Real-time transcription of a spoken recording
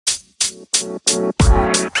Hello,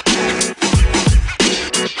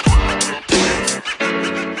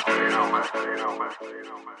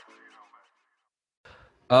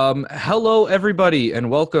 everybody, and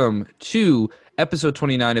welcome to episode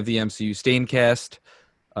 29 of the MCU Staincast.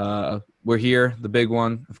 We're here, the big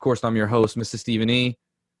one. Of course, I'm your host, Mr. Stephen E.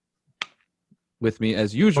 With me,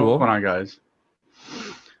 as usual. What's going on, guys?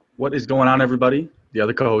 What is going on, everybody? The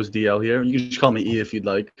other co-host, DL here. You can just call me E if you'd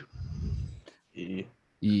like. E.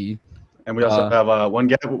 And we also have one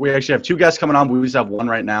guest. We actually have two guests coming on, but we just have one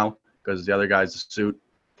right now because the other guy's a suit.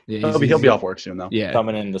 Yeah, he'll be off work soon, though. Yeah,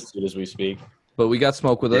 coming in the suit as we speak. But we got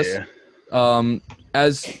Smoke with us. Yeah.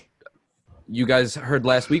 As you guys heard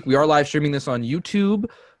last week, we are live streaming this on YouTube.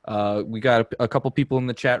 We got a couple people in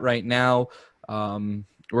the chat right now.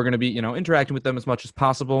 We're going to be, interacting with them as much as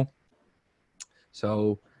possible.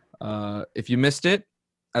 So if you missed it,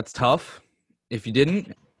 that's tough. If you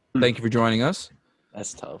didn't, thank you for joining us.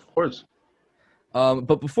 That's tough. Of course.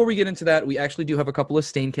 But before we get into that, we actually do have a couple of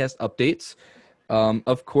Staincast updates.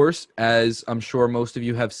 Of course, as I'm sure most of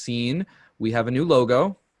you have seen, we have a new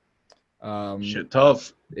logo. Shit,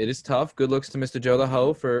 tough. It is tough. Good looks to Mr. Joe the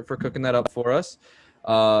Ho for cooking that up for us.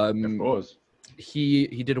 Of course.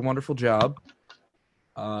 He did a wonderful job.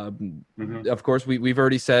 Of course, we've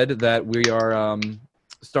already said that we are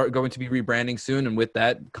going to be rebranding soon, and with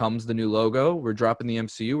that comes the new logo. We're dropping the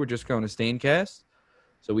MCU. We're just going to Staincast.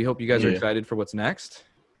 So we hope you guys are excited for what's next.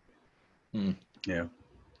 Yeah.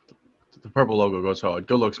 The purple logo goes hard.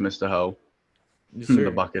 Good looks, Mr. Ho. Yes,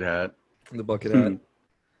 The bucket hat. The bucket hat.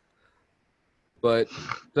 But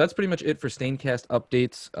that's pretty much it for Staincast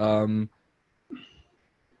updates.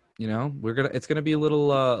 It's gonna be a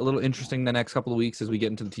little interesting the next couple of weeks as we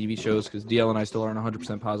get into the TV shows because DL and I still aren't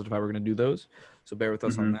 100% positive how we're gonna do those. So bear with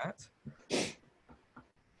us on that.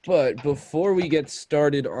 But before we get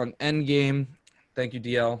started on Endgame, thank you,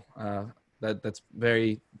 DL. That's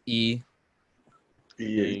very E.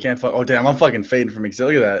 Yeah, you can't fuck. Oh, damn, I'm fucking fading from me.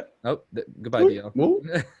 Look at that. Oh, goodbye, DL.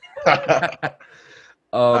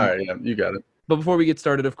 All right, yeah, you got it. But before we get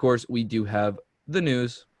started, of course, we do have the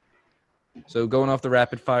news. So going off the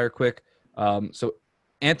rapid fire quick. So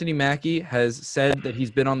Anthony Mackie has said that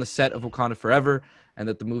he's been on the set of Wakanda Forever and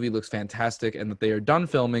that the movie looks fantastic and that they are done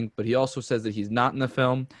filming, but he also says that he's not in the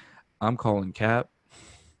film. I'm calling cap.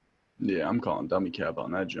 Yeah, I'm calling dummy cap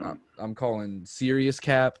on that jump. I'm calling serious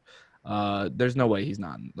cap. There's no way he's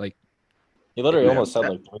not. Like, he literally almost said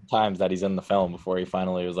like 3 times that he's in the film before he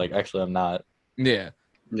finally was like, actually, I'm not. Yeah.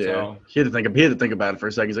 Yeah, so, he had to think about it for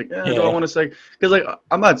a second. He's like, do I want to say? Because like,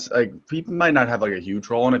 I'm not like people might not have like a huge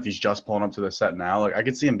role in it if he's just pulling up to the set now. Like, I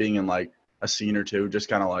could see him being in like a scene or two, just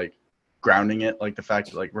kind of like grounding it, like the fact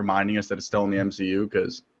that, like reminding us that it's still in the MCU.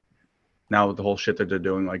 Because now with the whole shit that they're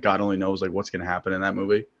doing, like God only knows like what's gonna happen in that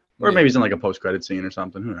movie, or maybe he's in like a post-credit scene or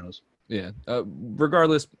something. Who knows? Yeah.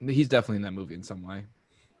 Regardless, he's definitely in that movie in some way.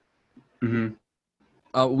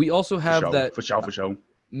 We also have that for show.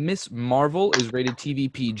 Miss Marvel is rated TV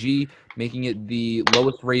PG, making it the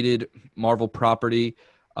lowest rated Marvel property.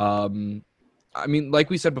 I mean, like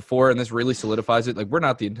we said before, and this really solidifies it, like we're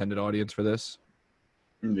not the intended audience for this.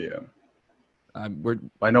 Yeah. We're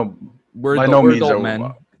no adult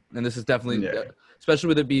men, and this is definitely, especially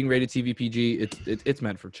with it being rated TV PG, it's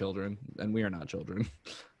meant for children, and we are not children.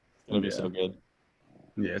 It's going to be so good.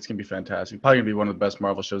 Yeah, it's going to be fantastic. Probably going to be one of the best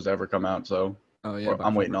Marvel shows to ever come out, so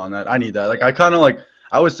I'm waiting on that. I need that. Like,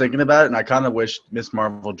 I was thinking about it, and I kind of wish Miss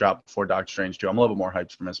Marvel dropped before Doctor Strange, too. I'm a little bit more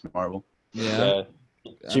hyped for Miss Marvel. Yeah.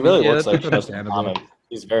 She really looks like she has a comic.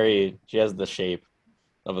 She has the shape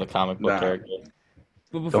of the comic book character.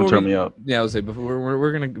 Don't turn me up. Yeah, I was saying, before we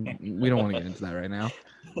don't want to get into that right now.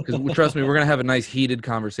 Because trust me, we're going to have a nice heated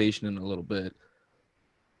conversation in a little bit.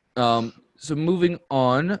 So moving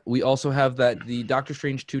on, we also have that the Doctor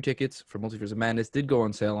Strange 2 tickets for Multiverse of Madness did go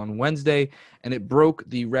on sale on Wednesday, and it broke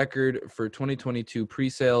the record for 2022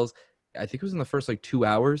 pre-sales. I think it was in the first 2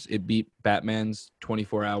 hours. It beat Batman's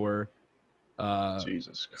 24-hour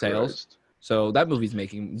sales. So that movie's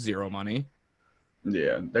making zero money.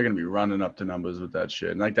 Yeah, they're gonna be running up to numbers with that shit.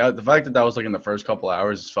 And like that, the fact that was in the first couple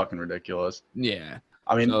hours is fucking ridiculous. Yeah.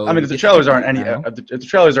 I mean, if the trailers aren't any, if the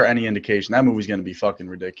trailers are any indication, that movie's gonna be fucking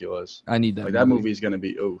ridiculous. I need that. Like that movie's gonna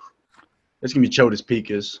be it's gonna be Chodas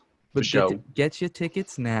Peakus. But get your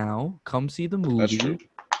tickets now. Come see the movie. That's true.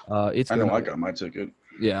 I got my ticket.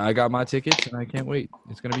 Yeah, I got my tickets, and I can't wait.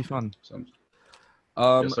 It's gonna be fun.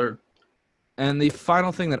 Yes, sir. And the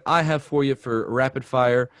final thing that I have for you for rapid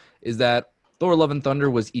fire is that Thor: Love and Thunder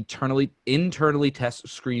was internally test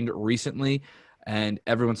screened recently, and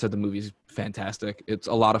everyone said the movie's fantastic. It's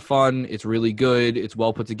a lot of fun. It's really good. It's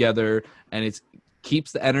well put together, and it's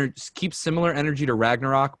keeps similar energy to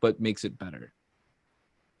Ragnarok, but makes it better.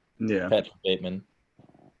 Yeah. Patrick Bateman.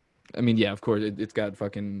 I mean, yeah, of course, it's got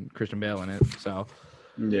fucking Christian Bale in it. So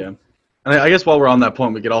Yeah. And I guess while we're on that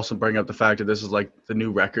point, we could also bring up the fact that this is like the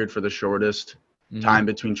new record for the shortest time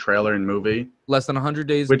between trailer and movie. Less than 100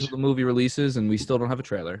 days until the movie releases, and we still don't have a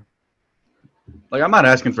trailer. Like, I'm not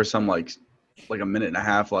asking for some like a minute and a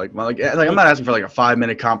half. Like I'm not asking for like a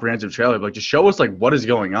 5-minute comprehensive trailer. But like, just show us like what is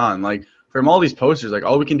going on. Like from all these posters, like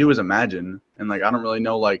all we can do is imagine, and like I don't really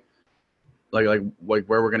know like where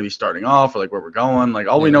we're gonna be starting off or like where we're going. Like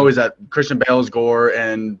all we know is that Christian Bale's Gore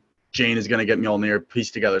and Jane is gonna get Mjolnir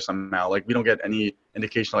pieced together somehow. Like we don't get any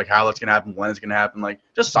indication like how that's gonna happen, when it's gonna happen. Like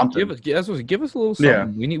just something. Give us a little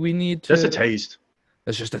something. Yeah. We need to, just a taste.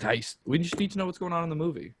 That's just a taste. We just need to know what's going on in the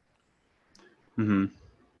movie.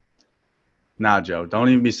 Nah, Joe, don't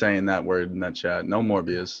even be saying that word in that chat. No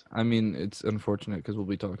Morbius. I mean, it's unfortunate because we'll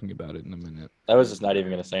be talking about it in a minute. I was just not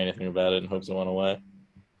even gonna say anything about it in hopes it went away.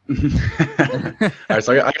 All right,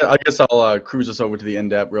 so I guess I'll cruise us over to the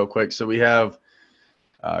in-depth real quick. So we have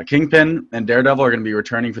Kingpin and Daredevil are going to be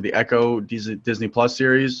returning for the Echo Disney Plus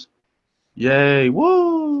series. Yay!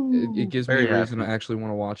 Woo! It gives me a reason to actually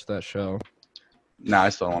want to watch that show. Nah, I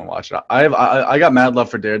still don't want to watch it. I got mad love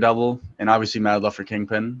for Daredevil and obviously mad love for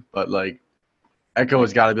Kingpin, but like Echo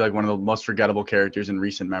has got to be like one of the most forgettable characters in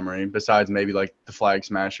recent memory, besides maybe like the Flag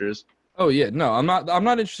Smashers. Oh yeah, no, I'm not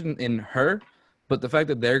interested in her. But the fact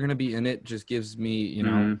that they're going to be in it just gives me,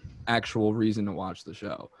 actual reason to watch the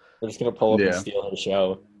show. They're just going to pull up and steal her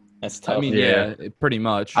show. That's tough. I mean, yeah, pretty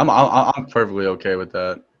much. I'm perfectly okay with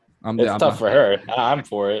that. It's tough for her. I'm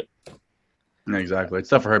for it. Exactly. It's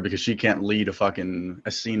tough for her because she can't lead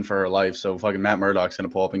a scene for her life. So fucking Matt Murdock's going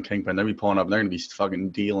to pull up in Kingpin. They'll be pulling up and they're going to be fucking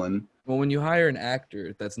dealing. Well, when you hire an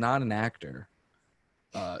actor that's not an actor,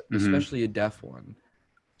 especially a deaf one,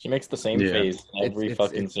 she makes the same face every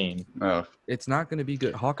fucking scene. It's not going to be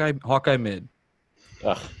good. Hawkeye mid.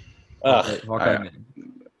 Hawkeye mid.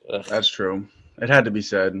 That's true. It had to be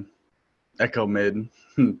said. Echo mid.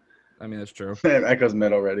 I mean, that's true. Echo's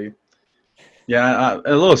mid already. Yeah,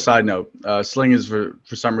 a little side note. Sling is for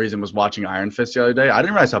some reason was watching Iron Fist the other day. I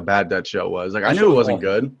didn't realize how bad that show was. Like I knew it wasn't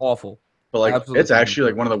good. Awful. But like it's actually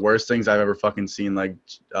like one of the worst things I've ever fucking seen. Like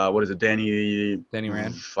what is it? Danny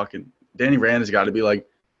Rand. Fucking Danny Rand has got to be like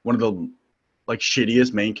one of the like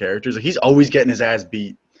shittiest main characters. Like he's always getting his ass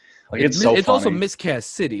beat. Like it's so funny. Also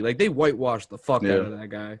miscast city. Like they whitewashed the fuck out of that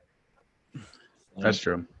guy. That's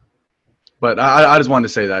true. But I just wanted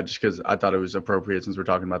to say that just because I thought it was appropriate since we're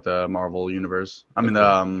talking about the Marvel universe. I mean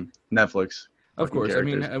the Netflix. Of course.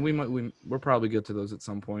 Characters. I mean we're probably get to those at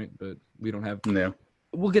some point, but we don't have. Yeah.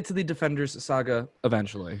 We'll get to the Defenders saga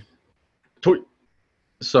eventually.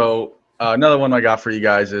 So. Another one I got for you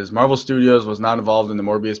guys is Marvel Studios was not involved in the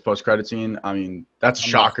Morbius post-credit scene. I mean, that's a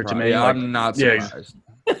shocker to me. Yeah, like, I'm not surprised.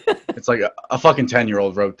 It's like a fucking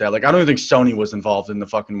 10-year-old wrote that. Like, I don't even think Sony was involved in the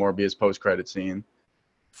fucking Morbius post-credit scene.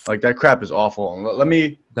 Like, that crap is awful. Let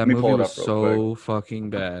me pull it up real quick. That movie was so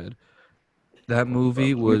fucking bad. That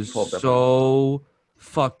movie was so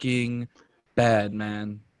fucking bad,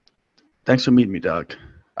 man. Thanks for meeting me, Doc.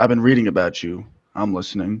 I've been reading about you. I'm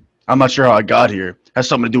listening. I'm not sure how I got here. Has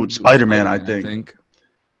something to do with Spider-Man, I think.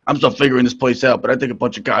 I'm still figuring this place out, but I think a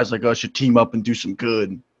bunch of guys like us should team up and do some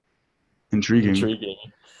good. Intriguing.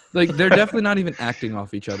 Like, they're definitely not even acting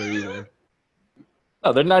off each other either.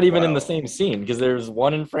 No, they're not even in the same scene because there's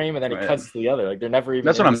one in frame and then it cuts to the other. Like, they're never even.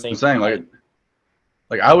 That's what I'm saying.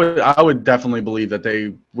 Like I would definitely believe that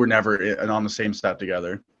they were never on the same set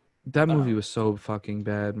together. That movie was so fucking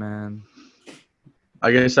bad, man.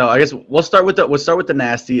 I guess we'll start with the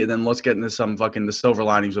nasty, and then let's get into some fucking the silver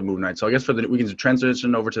linings of Moon Knight. So I guess we can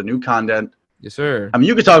transition over to new content. Yes, sir. I mean,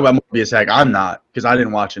 you could talk about Morbius. Heck, I'm not because I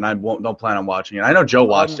didn't watch it. And I don't plan on watching it. I know Joe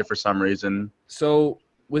watched it for some reason. So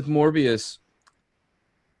with Morbius,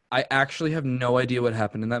 I actually have no idea what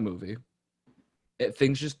happened in that movie.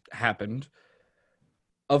 Things just happened.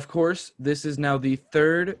 Of course, this is now the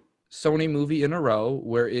third Sony movie in a row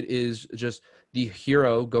where it is just the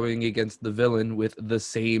hero going against the villain with the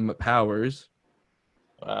same powers.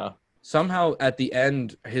 Wow. Somehow at the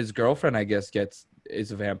end, his girlfriend, I guess,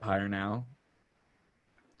 is a vampire now.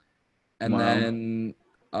 And then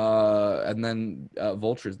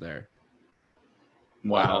Vulture's there.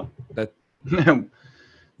 Wow. That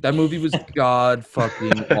movie was god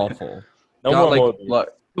fucking awful. No more movies.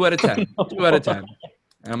 2 out of 10. 2 out of 10.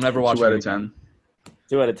 And I'm never watching 2 out of 10.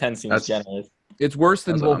 2 out of 10 seems generous. It's worse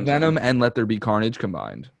than both Venom and Let There Be Carnage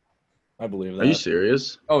combined. I believe that. Are you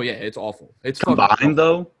serious? Oh yeah, it's awful. It's combined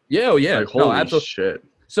though. Yeah, oh yeah. Like, holy shit.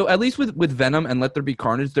 So at least with Venom and Let There Be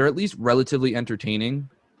Carnage, they're at least relatively entertaining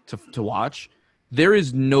to watch. There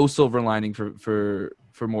is no silver lining for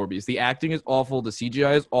Morbius. The acting is awful. The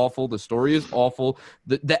CGI is awful. The story is awful.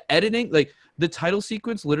 The editing, like the title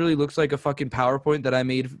sequence, literally looks like a fucking PowerPoint that I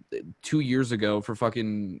made 2 years ago for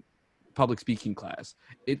fucking public speaking class.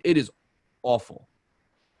 It is awful.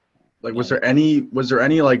 Like, was there any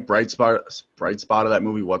like bright spot of that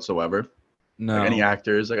movie whatsoever? No. Like any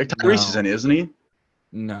actors? Like Tyrese is in it, isn't he?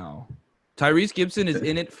 No. Tyrese Gibson is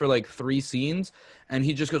in it for like 3 scenes, and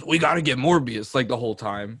he just goes, "We got to get Morbius," like the whole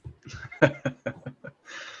time.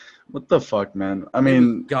 What the fuck, man? I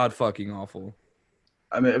mean, God fucking awful.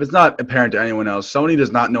 I mean, if it's not apparent to anyone else, Sony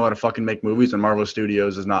does not know how to fucking make movies, and Marvel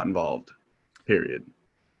Studios is not involved. Period.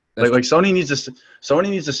 Like Sony needs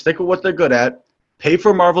to stick with what they're good at, pay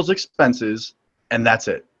for Marvel's expenses, and that's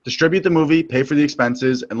it. Distribute the movie, pay for the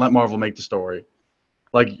expenses, and let Marvel make the story.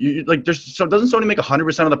 Doesn't Sony make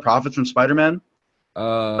 100% of the profits from Spider-Man?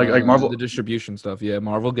 Like Marvel, the distribution stuff. Yeah,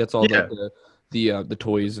 Marvel gets all the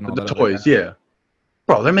toys and all the that. Toys, yeah.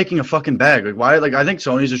 Bro, they're making a fucking bag. Like why? Like I think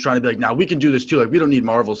Sony's just trying to be like, now we can do this too. Like we don't need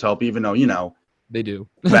Marvel's help, even though they do.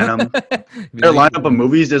 Venom. Their lineup of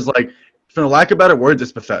movies is like, for the lack of better words,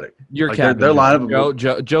 it's pathetic. You're like, capping. Their lineup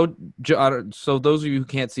of Joe. So those of you who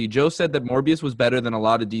can't see, Joe said that Morbius was better than a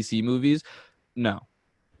lot of DC movies. No.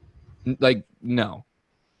 No.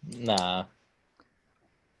 Nah.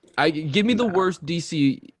 Give me the worst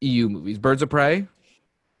DCEU movies. Birds of Prey.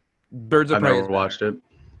 I never watched it.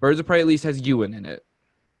 Birds of Prey at least has Ewan in it.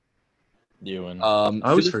 Ewan. I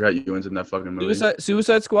always forgot Ewan's in that fucking movie.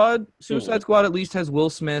 Suicide Squad. Suicide Squad at least has Will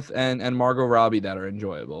Smith and Margot Robbie that are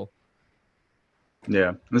enjoyable. Yeah,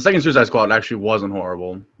 and the second Suicide Squad actually wasn't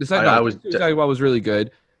horrible. Suicide Squad was really good.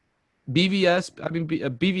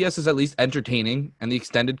 BVS is at least entertaining, and the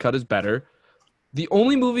extended cut is better. The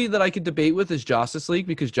only movie that I could debate with is Justice League,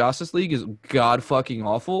 because Justice League is god fucking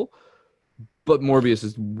awful, but Morbius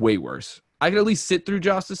is way worse. I could at least sit through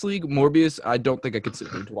Justice League. Morbius, I don't think I could sit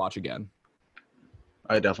through to watch again.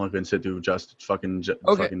 I definitely couldn't sit through fucking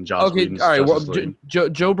Joss Whedon's all right. Well,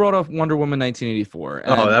 Joe brought up Wonder Woman 1984.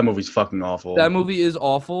 Oh, that movie's fucking awful. That movie is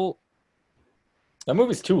awful. That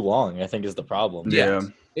movie's too long, I think, is the problem. Yeah.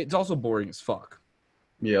 It's also boring as fuck.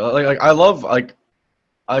 Yeah, like I love I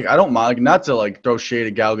don't mind, not to throw shade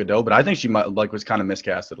at Gal Gadot, but I think she was kind of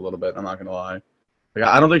miscasted a little bit. I'm not gonna lie.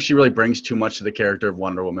 I don't think she really brings too much to the character of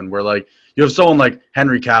Wonder Woman. Where you have someone like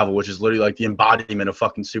Henry Cavill, which is literally the embodiment of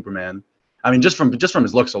fucking Superman. I mean, just from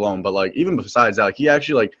his looks alone, but even besides that, he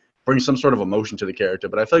actually brings some sort of emotion to the character.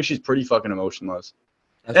 But I feel like she's pretty fucking emotionless.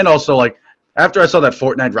 And also after I saw that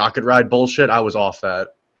Fortnite rocket ride bullshit, I was off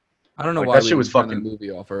that. I don't know why that shit was fucking movie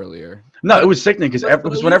off earlier. No, it was sickening because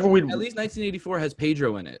whenever we at least 1984 has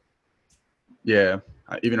Pedro in it. Yeah,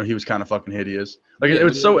 even though he was kind of fucking hideous. It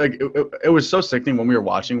was so sickening when we were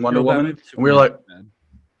watching Wonder Woman, and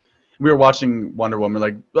we were watching Wonder Woman, all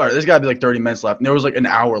right, there's got to be 30 minutes left, and there was an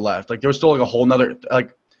hour left. There was still a whole nother I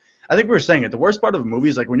think we were saying it. The worst part of a movie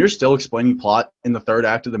is when you're still explaining plot in the third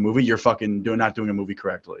act of the movie, you're fucking not doing a movie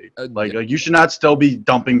correctly. You should not still be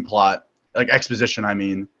dumping plot, exposition. I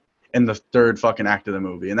mean, in the third fucking act of the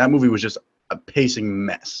movie, and that movie was just a pacing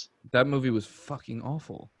mess. That movie was fucking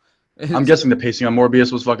awful. I'm guessing the pacing on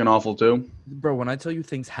Morbius was fucking awful too. Bro, when I tell you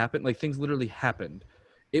things happened, things literally happened.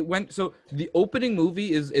 It went so the opening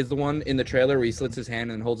movie is the one in the trailer where he slits his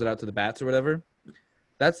hand and holds it out to the bats or whatever.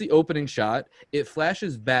 That's the opening shot. It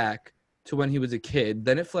flashes back to when he was a kid.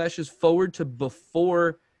 Then it flashes forward to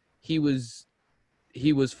before he was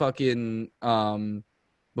fucking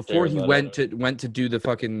before he went to do the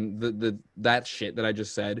fucking that shit that I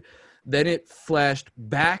just said. Then it flashed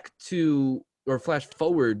back to or flashed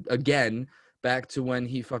forward again back to when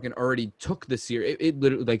he fucking already took the series. It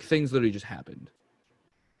literally things literally just happened.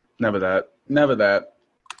 Never that.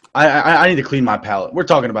 I need to clean my palate. We're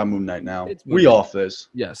talking about Moon Knight now. We off this.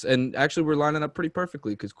 Yes, and actually we're lining up pretty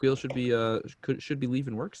perfectly because Queel should be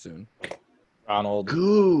leaving work soon. Ronald.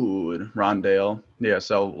 Good. Rondale. Yeah,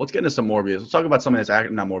 so let's get into some Morbius. Let's talk about something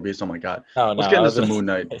that's not Morbius. Oh my god. Let's get into some Moon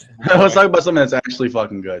Knight. Let's talk about something that's actually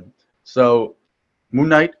fucking good. So, Moon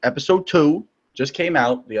Knight episode 2 just came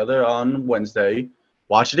out on Wednesday.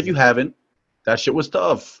 Watch it if you haven't. That shit was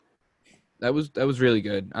tough. That was really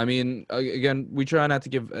good. I mean, again, we try not to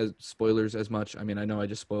give spoilers as much. I mean, I know I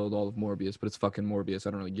just spoiled all of Morbius, but it's fucking Morbius. I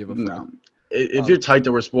don't really give a fuck. No. If you're tight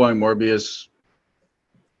that we're spoiling Morbius,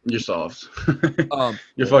 you're soft.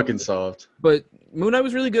 You're fucking soft. But Moon Knight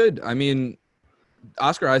was really good. I mean,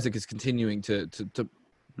 Oscar Isaac is continuing to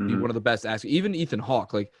be one of the best actors. Even Ethan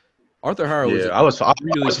Hawke, Arthur Harrow. Yeah, I was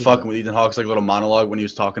fucking with Ethan Hawke's little monologue when he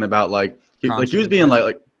was talking about he was being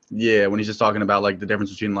when he's just talking about the difference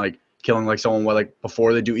between killing like someone like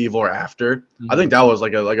before they do evil or after. Mm-hmm. I think that was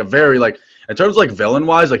like a very like in terms of like villain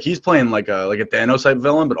wise, like he's playing like a Thanos type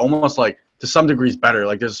villain, but almost like to some degrees better.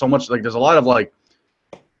 Like there's so much like there's a lot of like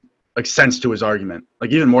sense to his argument,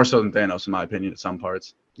 like even more so than Thanos in my opinion at some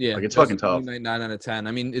parts. Yeah, like it's fucking tough. 9 out of 10.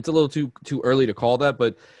 I mean, it's a little too early to call that,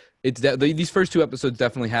 but it's these first 2 episodes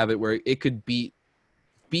definitely have it where it could beat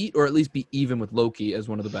or at least be even with Loki as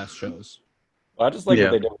one of the best shows. Well, I just like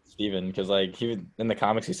what they did with Steven because like he in the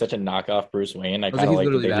comics he's such a knockoff Bruce Wayne. I kind of like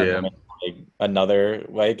that they did him in, like another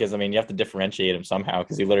way because I mean you have to differentiate him somehow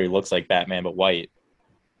because he literally looks like Batman but white.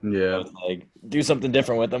 Yeah, so like do something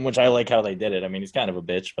different with him, which I like how they did it. I mean he's kind of a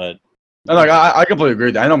bitch, but like I completely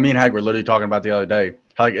agree. I know me and Hag were literally talking about the other day.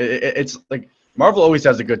 How, like it's like Marvel always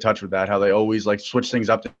has a good touch with that. How they always like switch things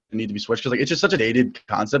up that need to be switched because like it's just such a dated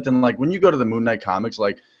concept. And like when you go to the Moon Knight comics,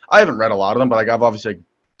 like I haven't read a lot of them, but like I've obviously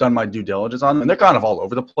done my due diligence on them, and they're kind of all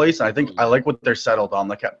over the place. And I think I like what they're settled on,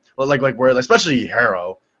 like where especially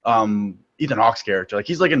Harrow, Ethan Hawke's character, like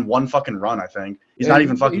he's like in one fucking run. I think he's not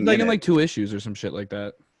even fucking. He's like in like 2 issues or some shit like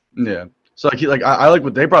that. Yeah. So like I like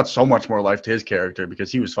what they brought so much more life to his character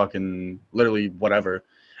because he was fucking literally whatever.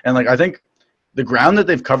 And like I think the ground that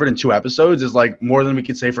they've covered in 2 episodes is like more than we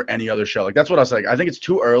could say for any other show. Like that's what I was like. I think it's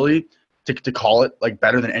too early to call it like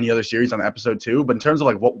better than any other series on episode 2. But in terms of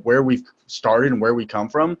like where we've started and where we come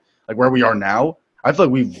from, like where we are now, I feel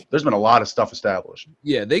like there's been a lot of stuff established.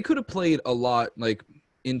 Yeah, they could have played a lot like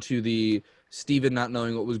into the Steven not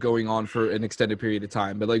knowing what was going on for an extended period of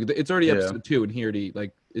time. But like it's already episode 2 and here he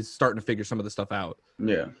like is starting to figure some of the stuff out.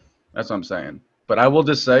 Yeah, that's what I'm saying. But I will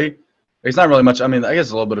just say it's not really much. I mean, I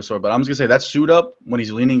guess a little bit of sort, but I'm just gonna say that suit up when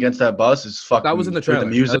he's leaning against that bus is fucking. That was in the trailer. The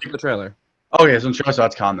music. That was in the trailer. Okay, so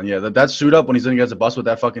that's common. Yeah, that suit up when he's leaning against the bus with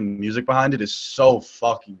that fucking music behind it is so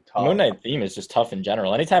fucking tough. Moon Knight theme is just tough in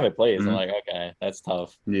general. Anytime it plays, I'm like, okay, that's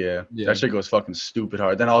tough. Yeah, that shit goes fucking stupid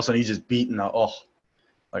hard. Then all of a sudden he's just beating.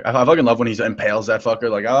 Like I fucking love when he impales that fucker.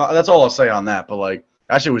 Like that's all I'll say on that. But like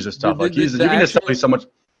that shit was just tough. Like you can just tell he's so much.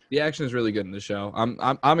 The action is really good in the show.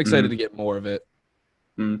 I'm excited to get more of it.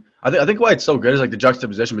 I think why it's so good is like the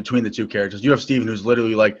juxtaposition between the 2 characters. You have Steven who's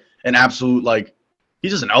literally like an absolute like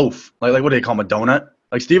he's just an oaf. Like what do they call him, a donut?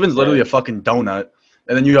 Like Steven's literally a fucking donut.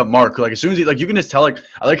 And then you have Mark who, like as soon as he like you can just tell like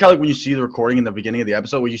I like how like when you see the recording in the beginning of the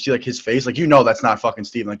episode where you see like his face, like that's not fucking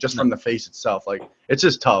Steven, like just from the face itself. Like it's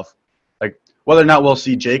just tough. Like whether or not we'll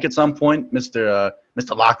see Jake at some point, Mr.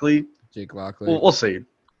 Lockley. Jake Lockley. We'll see.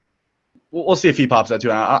 We'll see if he pops that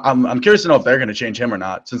too. I'm curious to know if they're going to change him or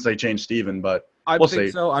not since they changed Steven, but we'll see.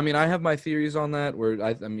 So. I mean, I have my theories on that. Where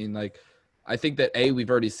I mean, like, I think that A, we've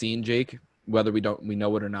already seen Jake, whether we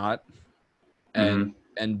know it or not, and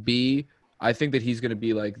B, I think that he's going to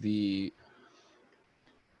be like the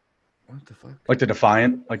what the fuck, like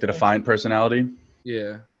the defiant personality.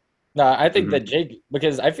 Yeah. No, I think that Jake,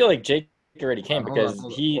 because I feel like Jake already came because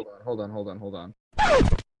Hold on.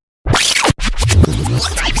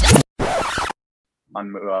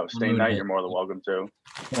 On Stay Night, you're more than welcome to.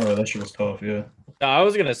 Oh, that shit was tough, yeah. No, I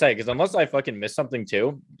was gonna say because unless I fucking missed something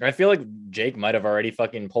too, I feel like Jake might have already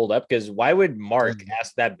fucking pulled up. Because why would Mark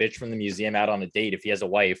ask that bitch from the museum out on a date if he has a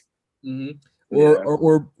wife?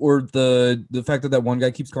 Or the fact that one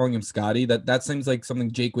guy keeps calling him Scotty, that seems like something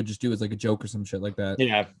Jake would just do as like a joke or some shit like that.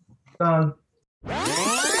 Yeah.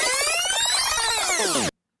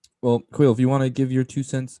 Well, Quill, if you want to give your 2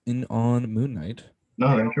 cents in on Moon Knight.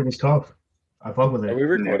 No, that shit was tough. I fuck with it. Are we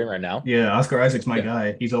recording right now? Yeah, Oscar Isaac's my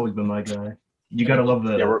guy. He's always been my guy. You gotta love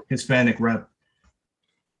the Hispanic rep.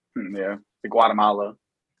 Yeah, the Guatemala.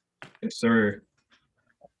 Yes, sir.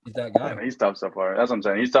 He's that guy. Yeah, he's tough so far. That's what I'm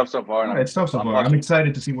saying. He's tough so far. It's tough so far. I'm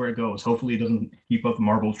excited to see where it goes. Hopefully, it doesn't keep up the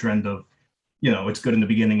Marvel trend of, it's good in the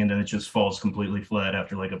beginning and then it just falls completely flat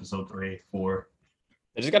after like episode 3, 4.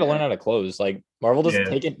 They just got to learn how to close. Like Marvel doesn't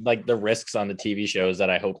take it like the risks on the TV shows that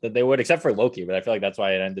I hope that they would, except for Loki. But I feel like that's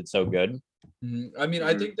why it ended so good. I mean,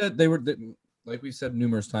 I think that they were, like we've said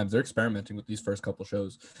numerous times, they're experimenting with these first couple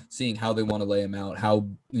shows, seeing how they want to lay them out, how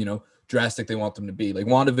drastic they want them to be. Like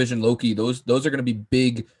WandaVision, Loki, those are going to be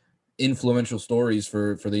big, influential stories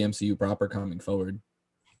for the MCU proper coming forward.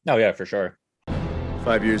 Oh yeah, for sure.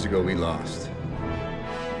 5 years ago, we lost.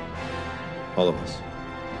 All of us.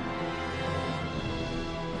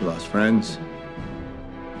 We lost friends.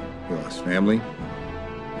 We lost family.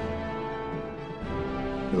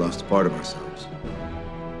 We lost a part of ourselves.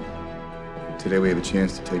 Today we have a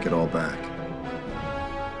chance to take it all back.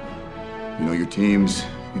 You know your teams,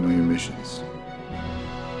 you know your missions.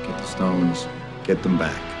 Get the stones, get them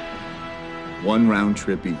back. 1 round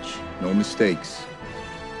trip each, no mistakes,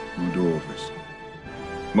 no do-overs.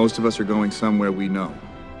 Most of us are going somewhere we know.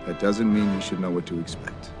 That doesn't mean we should know what to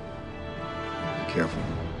expect. Be careful.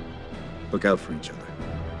 Look out for each other.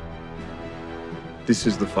 This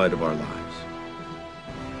is the fight of our lives.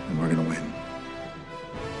 And we're gonna win.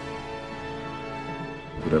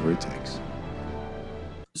 Whatever it takes.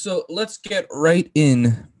 So let's get right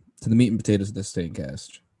in to the meat and potatoes of this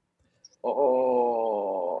Staincast.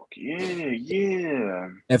 Oh, yeah.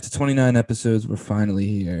 After 29 episodes, we're finally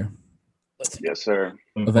here. Yes, sir.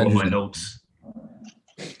 Let me pull up Avengers my End- notes.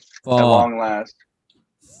 At Fuck. long last.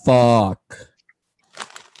 Fuck.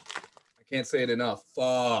 I can't say it enough.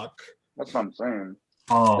 Fuck. That's what I'm saying.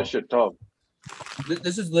 Oh, This shit tough.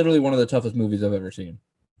 This is literally one of the toughest movies I've ever seen.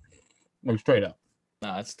 Like, straight up.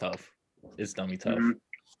 Nah, it's tough. It's dummy tough. Mhm.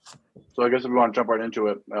 So I guess if we want to jump right into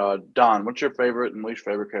it, Don, what's your favorite and least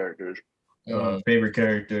favorite characters? favorite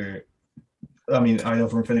character. I mean, I know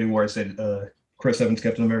from Infinity War I said Chris Evans,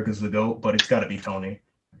 Captain America's the GOAT, but it's got to be Tony.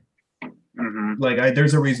 Mm-hmm. Like,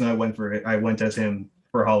 there's a reason I went for it. I went as him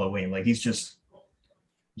for Halloween. Like,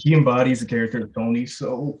 he embodies the character of Tony.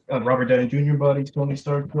 So Robert Downey Jr. embodies Tony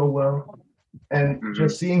Stark so well, and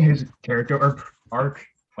just seeing his character arc,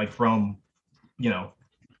 like from,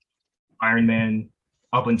 Iron Man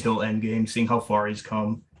up until Endgame, seeing how far he's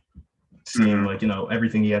come, seeing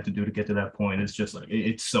everything he had to do to get to that point. It's just like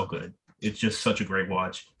it's so good. It's just such a great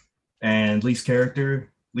watch. And least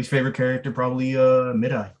favorite character, probably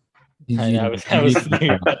Mid-Eye. He's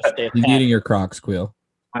He's eating your Crocs, Quill.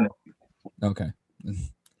 I know. Okay.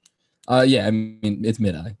 Yeah, I mean, it's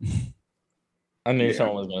Mid-Eye. I knew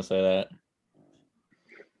someone was gonna say that.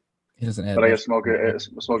 He doesn't add. But I guess Smoke,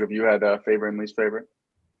 if you had favorite and least favorite.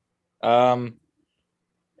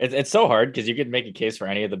 It's so hard because you could make a case for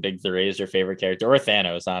any of the big three as your favorite character, or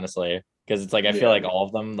Thanos, honestly, because it's like I feel like all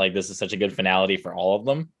of them, like this is such a good finality for all of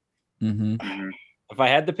them. Mm-hmm. If I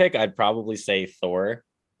had to pick, I'd probably say Thor,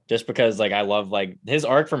 just because like I love like his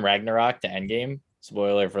arc from Ragnarok to Endgame.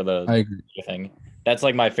 Spoiler for I agree. thing. That's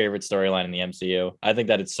like my favorite storyline in the MCU. I think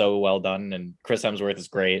that it's so well done, and Chris Hemsworth is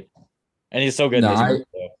great, and he's so good. No, in this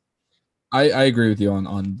movie. I agree with you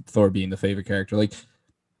on Thor being the favorite character. Like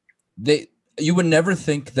you would never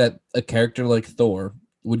think that a character like Thor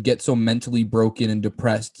would get so mentally broken and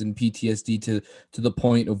depressed and PTSD to the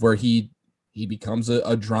point of where he becomes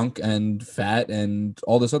a drunk and fat and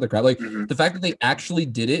all this other crap. Like the fact that they actually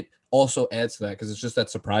did it also adds to that because it's just that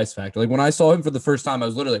surprise factor. Like when I saw him for the first time, I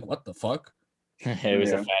was literally like, "What the fuck?" It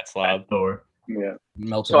was a fat slob. Thor. Yeah.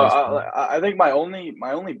 Melted So ice cream. I think my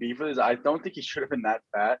only beef with it is I don't think he should have been that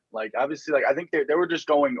fat. Like obviously, like I think they were just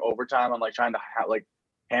going overtime on like trying to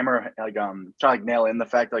hammer like trying to like nail in the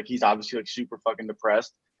fact like he's obviously like super fucking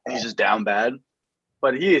depressed and he's just down bad.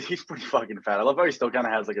 But he's pretty fucking fat. I love how he still kind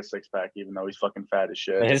of has like a six pack even though he's fucking fat as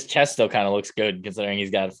shit. His chest still kind of looks good considering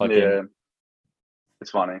he's got a fucking. Yeah,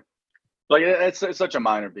 it's funny. Like it's such a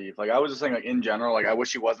minor beef. Like I was just saying like in general, like I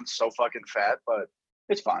wish he wasn't so fucking fat, but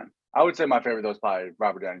it's fine. I would say my favorite though is probably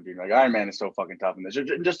Robert Downey Jr. Like Iron Man is so fucking tough in this.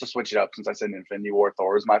 Just to switch it up, since I said Infinity War,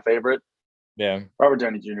 Thor is my favorite. Yeah, Robert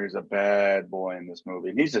Downey Jr. is a bad boy in this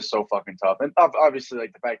movie. He's just so fucking tough, and obviously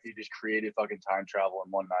like the fact that he just created fucking time travel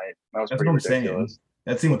in one night. That was That's pretty what I'm ridiculous. saying.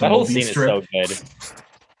 That scene with the that whole movie scene strip. is so good.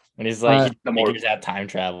 When he's like, the he more- figures out time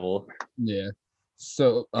travel. Yeah.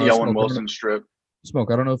 So The Owen Smoke, Wilson strip.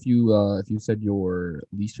 Smoke, I don't know if you said your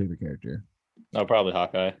least favorite character. No, probably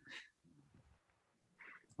Hawkeye.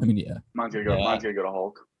 I mean, yeah. Mine's gonna go to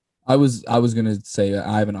Hulk. I was gonna say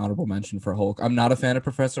I have an honorable mention for Hulk. I'm not a fan of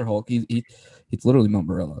Professor Hulk. He's literally Mount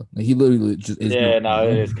Morella. Like, he literally just is. Yeah, no,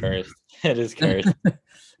 it is cursed. It is cursed.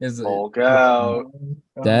 Hulk out.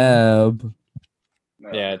 Dab.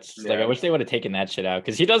 Yeah, it's like I wish they would have taken that shit out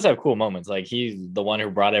because he does have cool moments. Like he's the one who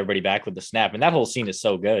brought everybody back with the snap, and that whole scene is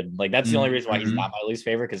so good. Like that's the only reason why he's not my least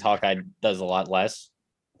favorite because Hawkeye does a lot less,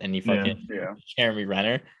 and he fucking Jeremy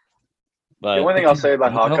Renner. But the only thing I'll say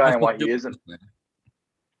about Hawkeye and why he isn't.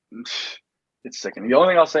 It's sickening. The only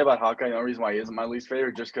thing I'll say about Hawkeye, and the only reason why he isn't my least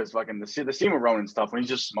favorite, just because fucking the scene with Ronan stuff when he's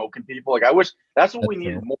just smoking people. Like I wish that's what we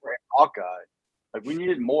needed more in Hawkeye. Like we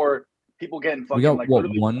needed more people getting fucking. We got like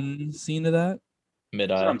one scene of that.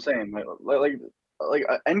 Mid-eye. That's what I'm saying. Like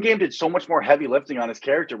Endgame did so much more heavy lifting on his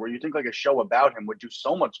character, where you think like a show about him would do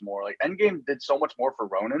so much more. Like Endgame did so much more for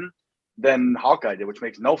Ronan than Hawkeye did, which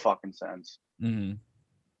makes no fucking sense. Mm-hmm.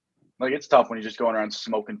 Like it's tough when you're just going around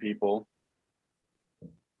smoking people.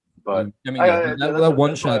 But I mean, that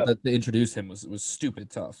one shot that they introduced him was stupid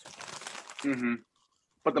tough. Mm-hmm.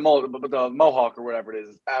 But the mohawk or whatever it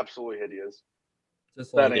is absolutely hideous.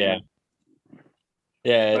 Just like I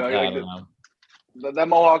don't know. That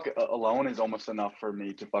mohawk alone is almost enough for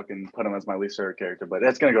me to fucking put him as my least favorite character. But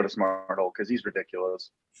that's gonna go to Smart Hulk because he's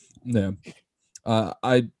ridiculous. Yeah,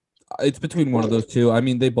 I It's between one of those two. I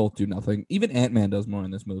mean, they both do nothing. Even Ant-Man does more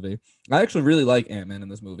in this movie. I actually really like Ant-Man in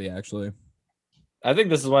this movie, actually. I think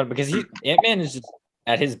this is one because Ant-Man is just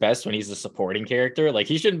at his best when he's a supporting character. Like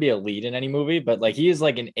he shouldn't be a lead in any movie, but like he is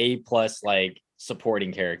like an A+ like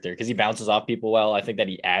supporting character because he bounces off people well. I think that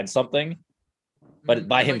he adds something, but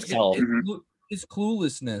by And, like, himself. his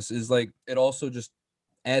cluelessness is like it also just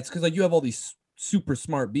adds because like you have all these super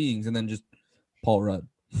smart beings and then just Paul Rudd.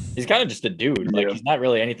 He's kind of just a dude. Like he's not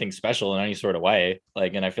really anything special in any sort of way.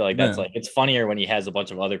 Like, and I feel like that's like it's funnier when he has a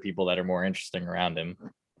bunch of other people that are more interesting around him.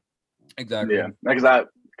 Exactly. Yeah,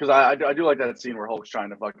 because I do like that scene where Hulk's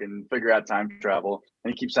trying to fucking figure out time travel,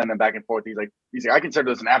 and he keeps sending them back and forth. He's like, I consider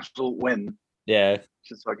this an absolute win. Yeah, it's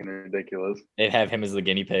just fucking ridiculous. They'd have him as the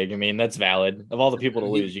guinea pig. I mean, that's valid. Of all the people to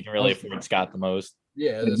lose, you can really afford Scott the most.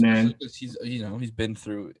 Yeah, especially because he's he's been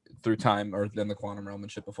through time or then the quantum realm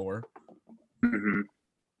and shit before. Mm-hmm.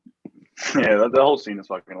 Yeah, the whole scene is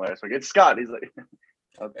fucking hilarious. Like it's Scott. He's like,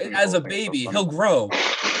 as a baby, he'll grow.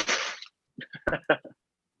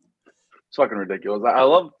 It's fucking ridiculous. I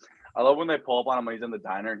love when they pull up on him when he's in the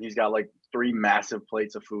diner and he's got like 3 massive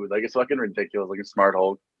plates of food. Like it's fucking ridiculous. Like a smart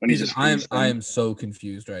Hulk. When he's just I am so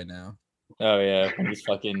confused right now. Oh yeah, he's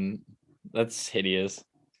fucking. That's hideous.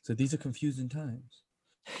 So these are confusing times.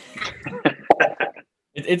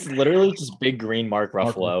 It's literally just big green Mark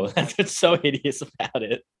Ruffalo. That's what's so hideous about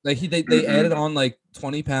it. Like they added on like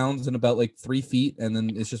 20 pounds and about like 3 feet, and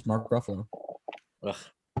then it's just Mark Ruffalo. Ugh.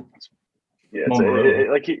 Yeah,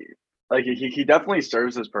 he definitely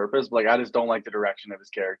serves his purpose, but like I just don't like the direction of his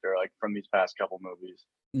character, like from these past couple movies.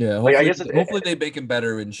 Yeah, hopefully, like, I guess hopefully they make him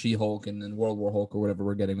better in She-Hulk and in World War Hulk or whatever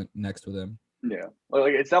we're getting next with him. Yeah,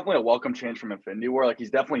 like it's definitely a welcome change from Infinity War. Like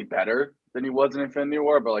he's definitely better than he was in Infinity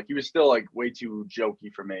War, but like he was still like way too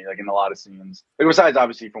jokey for me, like in a lot of scenes. Like besides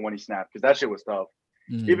obviously from when he snapped, because that shit was tough.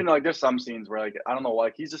 Even though like there's some scenes where like I don't know why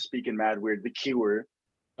like, he's just speaking mad weird. The Cure.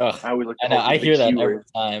 Ugh, I always look. I hear that every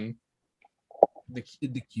time.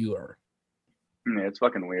 The Cure. Yeah, it's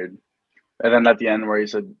fucking weird. And then at the end where he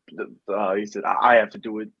said I have to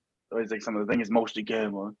do it. It's like some of the thing is mostly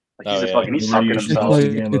gamer. Like he's just fucking he's sucking himself.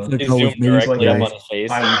 He zoomed directly up on his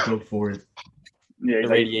face. I would go for it. Yeah, the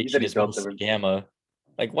radiation is mostly gamma.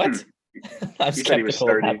 Like what? I'm skeptical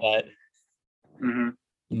about that.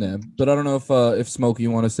 Mm-hmm. Yeah, but I don't know if Smoke,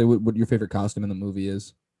 you want to say what your favorite costume in the movie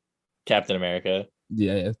is? Captain America.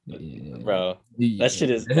 Yeah. Bro, that shit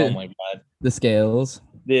is. Oh my god. The scales.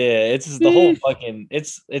 Yeah, it's just the whole fucking.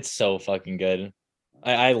 It's so fucking good.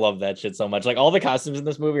 I love that shit so much. Like all the costumes in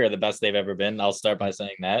this movie are the best they've ever been. I'll start by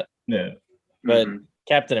saying that. Yeah. But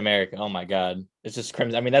Captain America, oh my god, it's just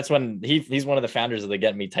crimson. I mean, that's when he's one of the founders of the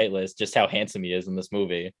Get Me Tight list. Just how handsome he is in this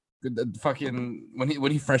movie. Fucking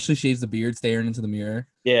when he freshly shaves the beard, staring into the mirror.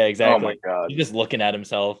 Yeah, exactly. Oh my god, he's just looking at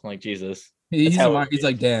himself like Jesus. He's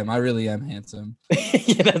like, damn, I really am handsome.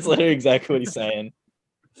 Yeah, that's literally exactly what he's saying.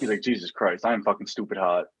 He's like, Jesus Christ, I am fucking stupid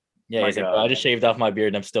hot. Yeah, he's like, I just shaved off my beard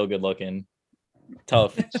and I'm still good looking.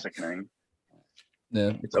 Tough. Sickening.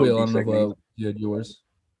 Yeah, it's Quill, I don't know if yours.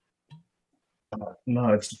 No,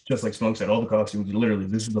 it's just like Smoke said. All the costumes, literally,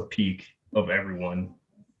 this is the peak of everyone.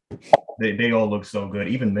 They all look so good.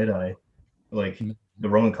 Even Mid-Eye, like the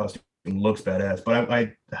Roman costume looks badass. But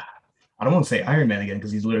I don't want to say Iron Man again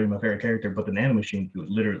because he's literally my favorite character. But the Nanomachine,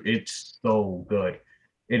 literally, it's so good.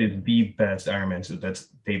 It is the best Iron Man suit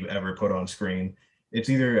they've ever put on screen. It's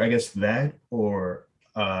either I guess that or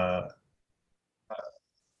no,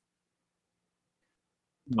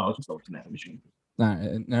 it's just the Nanomachine. All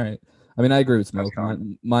right. I mean, I agree with Smoke.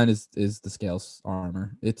 Mine is the Scales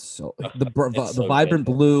armor. It's so the vibrant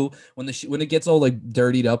blue when it gets all like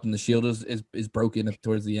dirtied up and the shield is broken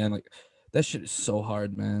towards the end. Like that shit is so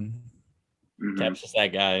hard, man. Cap's just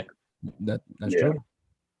that guy. That's true.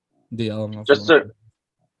 DL,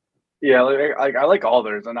 like I like all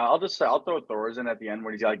theirs, and I'll throw Thor's in at the end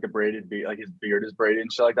when he's got like the braided beard, like his beard is braided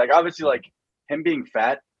and shit like that. Like, obviously, like him being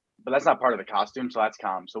fat, but that's not part of the costume, so that's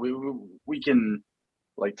calm. So we can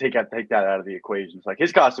like take that out of the equation. It's like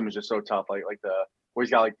his costume is just so tough. Like where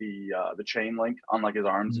he's got like the chain link on like his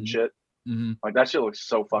arms and shit. Like that shit looks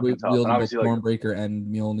so fucking tough. And obviously like Stormbreaker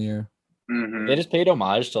and Mjolnir. They just paid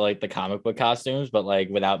homage to like the comic book costumes, but like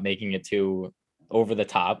without making it too over the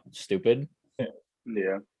top, stupid.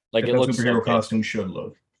 Yeah. Like it looks superhero costume should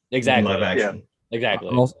look. Exactly. Live action. Yeah. Exactly.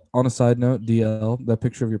 On a side note, DL, that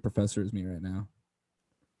picture of your professor is me right now.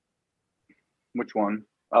 Which one?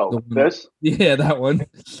 Oh, this? Yeah, that one.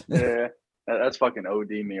 Yeah, that's fucking OD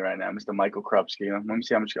me right now, Mr. Michael Krupski. Let me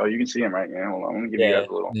see how much. Oh, you can see him right here. Hold on, let me give you guys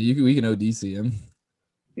a little. Yeah, we can OD see him.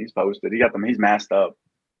 He's posted. He got them. He's masked up.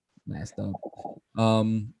 Yeah,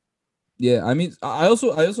 Yeah, I mean, I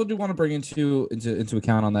also do want to bring into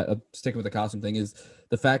account on that, sticking with the costume thing, is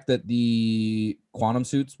the fact that the quantum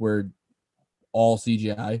suits were all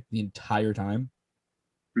CGI the entire time.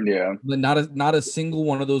 Yeah. But not a single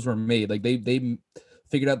one of those were made. Like they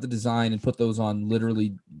figured out the design and put those on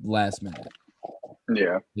literally last minute.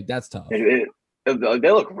 Yeah. Like that's tough. They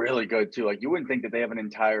look really good too. Like you wouldn't think that they have an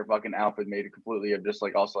entire fucking outfit made completely of just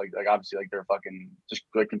like also like obviously like they're fucking just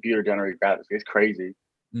like computer generated graphics. It's crazy.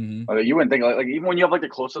 Mm-hmm. Like you wouldn't think like even when you have like the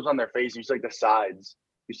close ups on their face, you see like the sides,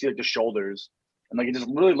 you see like the shoulders, and like it just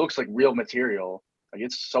literally looks like real material. Like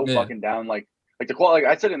it's so fucking down. Like the quality.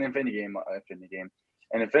 Like I said in Infinity and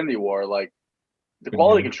Infinity War, like the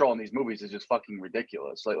quality control in these movies is just fucking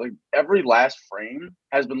ridiculous. Like every last frame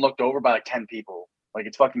has been looked over by like 10 people. Like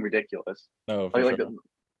it's fucking ridiculous. No, for like,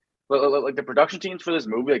 sure. like the production teams for this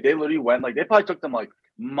movie, like they literally went like they probably took them like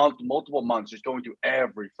multiple months just going through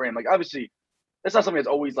every frame. Like obviously, it's not something that's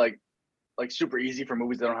always like super easy for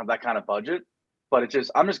movies that don't have that kind of budget. But it's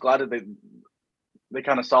just I'm just glad that they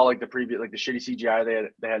kind of saw like the previous like the shitty CGI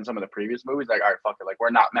they had in some of the previous movies. Like all right, fuck it, like we're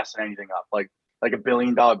not messing anything up. Like $1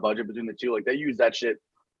 billion budget between the two. Like they used that shit.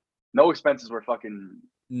 No expenses were fucking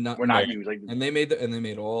not used. Like and they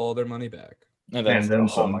made all their money back. And then oh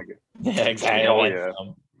some. my god. Yeah, exactly. Oh yeah.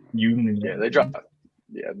 Yeah, they dropped.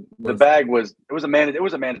 Yeah, the bag was it was a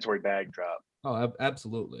mandatory bag drop. Oh,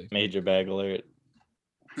 absolutely. Major bag alert.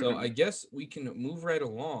 So I guess we can move right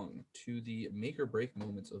along to the make or break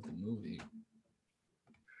moments of the movie.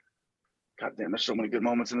 God damn, there's so many good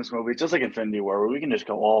moments in this movie. It's just like Infinity War, where we can just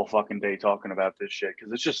go all fucking day talking about this shit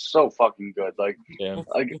because it's just so fucking good. Like, yeah.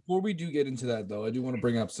 Before we do get into that, though, I do want to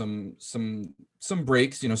bring up some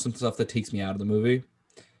breaks. You know, some stuff that takes me out of the movie.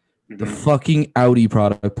 The fucking Audi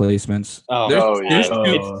product placements. It's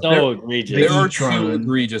so egregious. There are two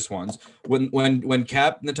egregious ones. When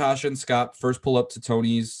Cap, Natasha, and Scott first pull up to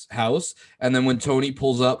Tony's house, and then when Tony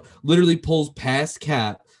literally pulls past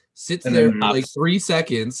Cap, sits there for like 3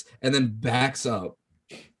 seconds, and then backs up.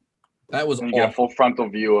 That was you get a full frontal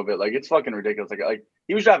view of it. Like it's fucking ridiculous. Like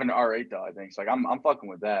he was driving an R8 though, I think. So like I'm fucking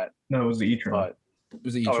with that. No, it was the e-tron. But it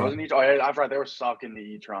was the oh, e-tron. it wasn't e-tron. Oh, yeah, I forgot they were sucking the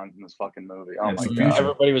e-trons in this fucking movie. Oh my god!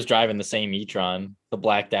 Everybody was driving the same e-tron, the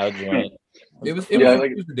blacked out joint. It was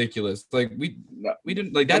ridiculous. Like we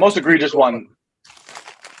didn't like that. The most egregious one.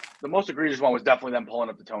 The most egregious one was definitely them pulling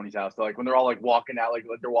up to Tony's house. Like when they're all like walking out, like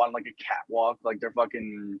they're walking like a catwalk. Like they're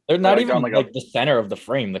fucking. They're not even like the center of the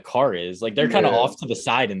frame. The car is like they're kind of off to the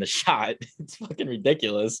side in the shot. It's fucking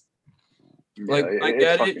ridiculous. Like I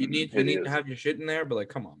get it. You need to have your shit in there, but like,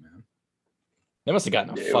 come on, man. They must have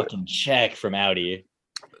gotten a fucking check from Audi.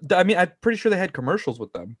 I mean, I'm pretty sure they had commercials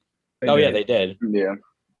with them. Yeah, they did. Yeah.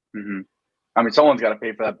 Mm-hmm. I mean, someone's got to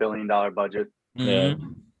pay for that $1 billion budget. Yeah.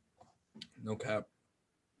 No cap.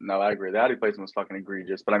 No, I agree. The Audi placement was fucking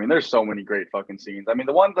egregious. But I mean, there's so many great fucking scenes. I mean,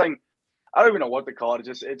 the one thing I don't even know what to call it.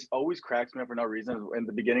 It's always cracks me up for no reason. In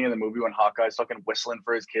the beginning of the movie, when Hawkeye's fucking whistling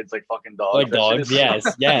for his kids like fucking dogs. Like dogs, yes.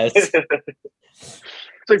 It's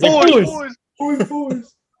like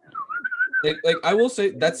boys. Like I will say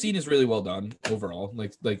that scene is really well done overall.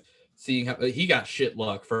 Like seeing how he got shit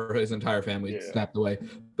luck for his entire family snapped away.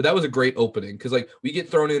 But that was a great opening because like we get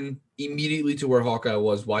thrown in immediately to where Hawkeye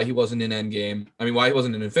was, why he wasn't in Endgame. I mean, why he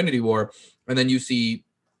wasn't in Infinity War, and then you see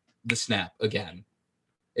the snap again.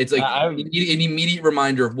 It's like an immediate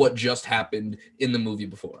reminder of what just happened in the movie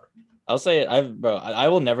before. I'll say I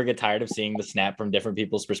will never get tired of seeing the snap from different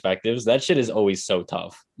people's perspectives. That shit is always so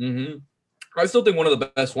tough. Mm-hmm. I still think one of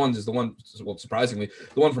the best ones is the one, well, surprisingly,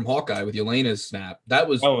 the one from Hawkeye with Yelena's snap. That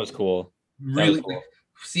was cool. Really cool.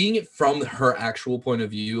 Seeing it from her actual point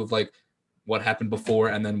of view of like what happened before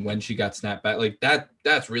and then when she got snapped back, like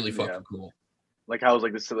that's really fucking cool. Like how it was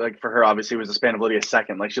like this, like for her, obviously it was a span of literally a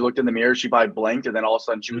second. Like she looked in the mirror, she probably blinked, and then all of a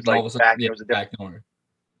sudden she was like back. It was a different.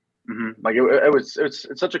 Like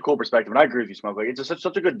it's such a cool perspective, and I agree with you, Smoke. Like it's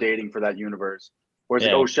such a good dating for that universe. Where it's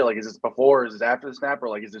like, oh shit, like is this before, is this after the snap, or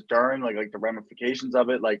like is this during, like the ramifications of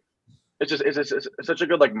it? Like it's such a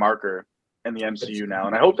good like marker in the MCU now,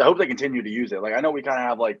 and I hope they continue to use it. Like I know we kind of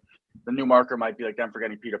have like the new marker might be like them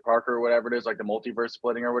forgetting Peter Parker or whatever it is, like the multiverse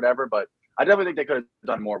splitting or whatever. But I definitely think they could have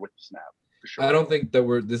done more with the snap. For sure. I don't think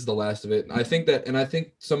that this is the last of it. I think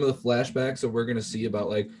some of the flashbacks that we're gonna see about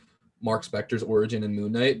like Mark Spector's origin in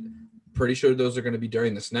Moon Knight, pretty sure those are gonna be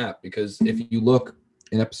during the snap, because if you look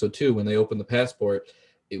in episode 2, when they opened the passport,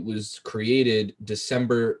 it was created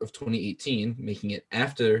December of 2018, making it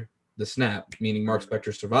after the snap, meaning Mark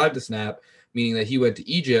Spector survived the snap, meaning that he went to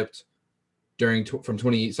Egypt sometime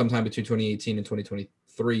between 2018 and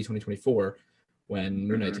 2024 when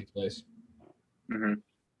Moon Knight takes place. Mm-hmm.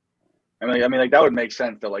 like that would make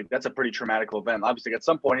sense. That like that's a pretty traumatic event. Obviously, at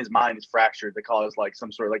some point, his mind is fractured to cause like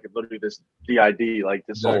some sort of like literally this DID, like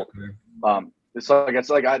this Exactly. whole it's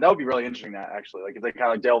like that would be really interesting. That actually, like if they kind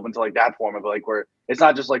of like delve into like that form of like where it's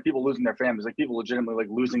not just like people losing their families, like people legitimately like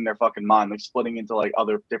losing their fucking mind, like splitting into like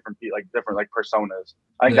other different like personas.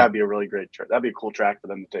 I think that'd be a really great track. That'd be a cool track for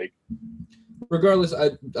them to take. Regardless,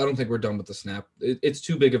 I don't think we're done with the snap. It's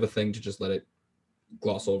too big of a thing to just let it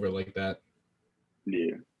gloss over like that.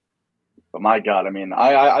 Yeah. But my God, I mean,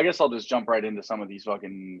 I guess I'll just jump right into some of these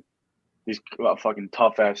fucking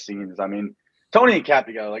tough ass scenes. I mean, Tony and Cap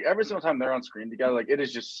together, like every single time they're on screen together, like it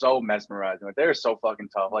is just so mesmerizing. Like they're so fucking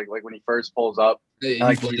tough. Like when he first pulls up, He's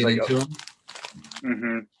like like into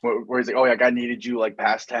him. Where he's like, oh yeah, like, I needed you, like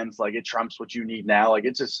past tense, like it trumps what you need now. Like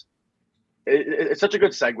it's just, it's such a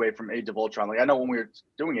good segue from Age of Ultron. Like I know when we were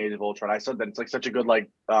doing Age of Ultron, I said that it's like such a good like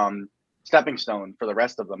stepping stone for the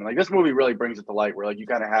rest of them. And like this movie really brings it to light, where like you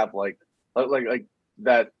kind of have like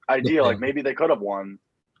that idea, like maybe they could have won.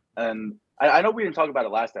 And I know we didn't talk about it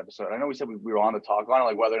last episode. I know we said we were on the talk on it,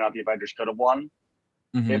 like whether or not the Avengers could have won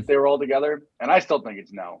if they were all together. And I still think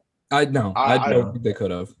it's no. I don't think they could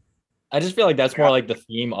have. I just feel like that's more like the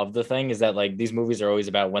theme of the thing is that like these movies are always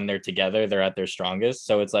about when they're together, they're at their strongest.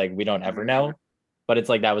 So it's like we don't ever know. But it's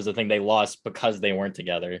like that was the thing, they lost because they weren't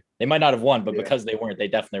together. They might not have won, but because they weren't, they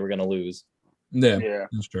definitely were going to lose. Yeah,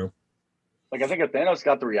 that's true. Like I think if Thanos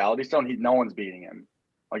got the Reality Stone, no one's beating him.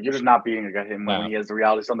 Like you're just not beating him when he has the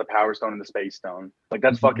Reality Stone, the Power Stone, and the Space Stone. Like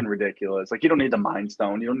that's fucking ridiculous. Like you don't need the Mind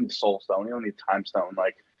Stone, you don't need the Soul Stone, you don't need Time Stone.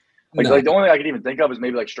 Like the only thing I could even think of is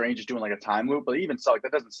maybe like Strange is doing like a time loop, but even so, like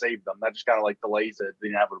that doesn't save them. That just kind of like delays it, the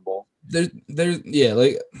inevitable.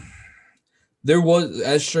 There was,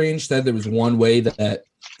 as Strange said, there was one way that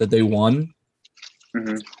they won,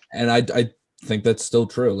 and I think that's still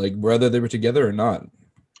true. Like whether they were together or not,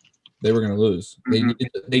 they were going to lose.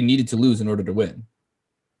 They needed to lose in order to win.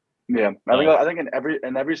 Yeah, I think in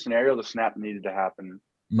every scenario the snap needed to happen.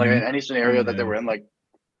 Like in any scenario that they were in, like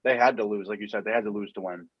they had to lose. Like you said, they had to lose to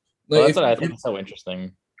win. Well, that's what I think is so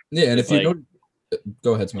interesting. Yeah, and if you know,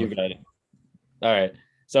 go ahead, Smoke. You got it. All right.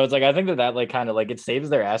 So it's like I think that like kind of like it saves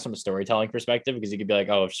their ass from a storytelling perspective because you could be like,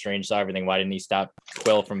 oh, if Strange saw everything, why didn't he stop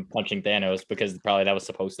Quill from punching Thanos? Because probably that was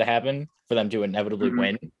supposed to happen for them to inevitably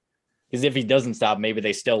win. Because if he doesn't stop, maybe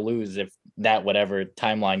they still lose if that whatever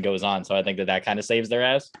timeline goes on. So I think that kind of saves their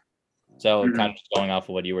ass. So kind of just going off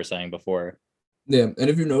of what you were saying before. Yeah, and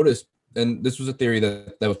if you notice, and this was a theory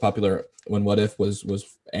that was popular when What If was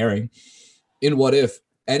airing. In What If,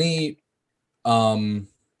 any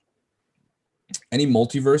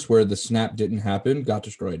multiverse where the snap didn't happen got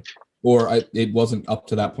destroyed, or it wasn't up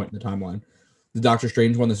to that point in the timeline. The Doctor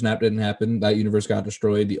Strange one, the snap didn't happen, that universe got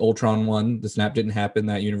destroyed. The Ultron one, the snap didn't happen,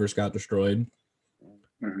 that universe got destroyed.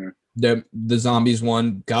 The zombies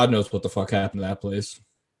one, God knows what the fuck happened to that place.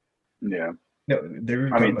 Yeah. No,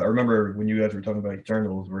 I remember when you guys were talking about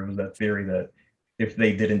Eternals, where it was that theory that if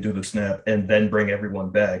they didn't do the snap and then bring everyone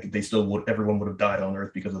back, everyone would have died on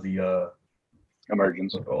Earth because of the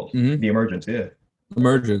emergence. The emergence,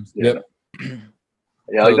 Emergence. Yeah. Yep.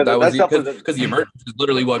 Yeah, So like that was because the emergence is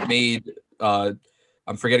literally what made I'm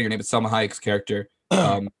forgetting your name, it's Salma Hayek's character.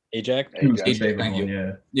 Ajax.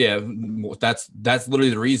 Yeah, that's literally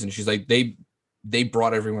the reason. She's like they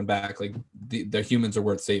brought everyone back. Like the humans are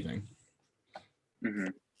worth saving.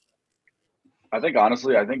 I think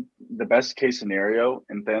honestly, the best case scenario,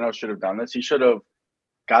 and Thanos should have done this. He should have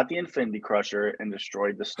got the Infinity Crusher and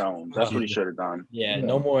destroyed the stones. That's what he should have done. Yeah,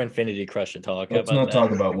 no more Infinity Crusher talk. Let's not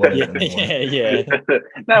talk about What If anymore. Yeah.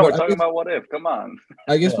 Now we're talking about What If. Come on.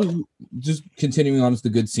 I guess we just continuing on to the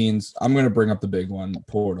good scenes. I'm gonna bring up the big one,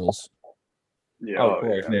 portals. Yeah. of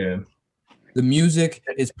course. Yeah. The music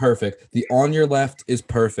is perfect. The On Your Left is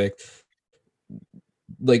perfect.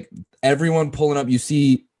 Like everyone pulling up, you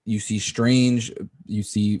see Strange, you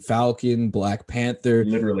see Falcon, Black Panther,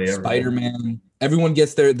 Literally Spider-Man. Everyone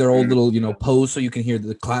gets their old little pose so you can hear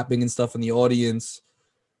the clapping and stuff in the audience.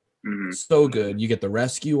 So good. You get the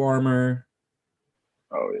rescue armor.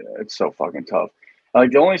 Oh yeah, it's so fucking tough.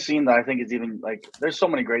 Like the only scene that I think is even like there's so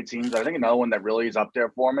many great scenes. I think another one that really is up there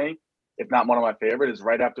for me, if not one of my favorite, is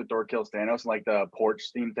right after Thor kills Thanos and like the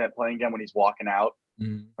porch theme playing again when he's walking out.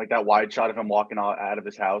 Like that wide shot of him walking out of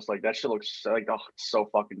his house. Like that shit looks like it's so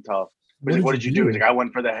fucking tough. What did you do? He's like, I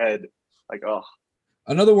went for the head. Like,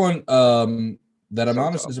 Another one that I'm So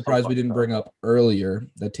honestly tough, surprised so we didn't fucking bring up earlier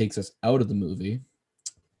that takes us out of the movie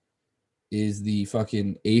is the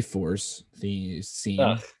fucking A-Force scene.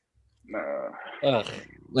 Ugh.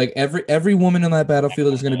 Like every woman in that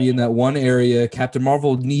battlefield is going to be in that one area. Captain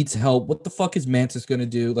Marvel needs help. What the fuck is Mantis going to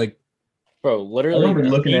do? Like, Bro, literally I remember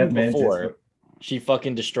looking at before. Mantis. she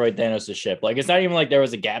fucking destroyed Thanos' ship. Like, it's not even like there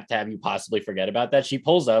was a gap to have you possibly forget about that. She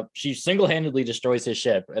pulls up, she single-handedly destroys his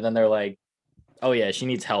ship, and then they're like, oh yeah, she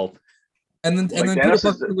needs help. And then Like, Peter Thanos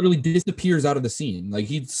Parker literally disappears out of the scene. Like,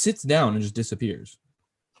 he sits down and just disappears.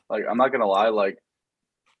 Like, I'm not gonna lie, like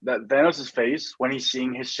that Thanos' face when he's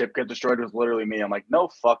seeing his ship get destroyed was literally me. I'm like, no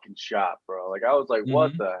fucking shot, bro. Like, I was like,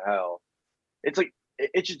 what the hell? It's like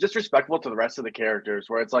it's just disrespectful to the rest of the characters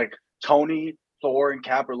where it's like Tony, Thor, and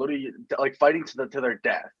Cap are literally like fighting to their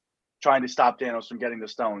death, trying to stop Thanos from getting the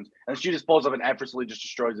stones, and she just pulls up and effortlessly just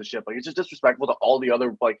destroys the ship. Like, it's just disrespectful to all the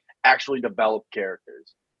other like actually developed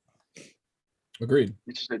characters. Agreed.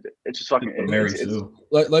 It's just fucking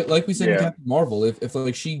it's, like we said in Captain Marvel, if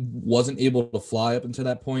like she wasn't able to fly up until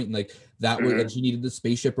that point, and like that was and she needed the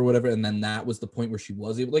spaceship or whatever, and then that was the point where she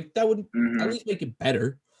was able, like that would at least make it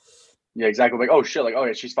better. Yeah, exactly. Like, oh shit, like, oh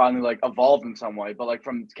yeah, she's finally like evolved in some way. But like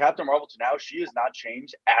from Captain Marvel to now, she has not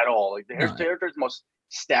changed at all. Like her character is the most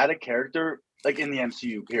static character like in the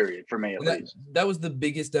MCU period for me at least. That was the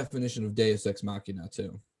biggest definition of Deus Ex Machina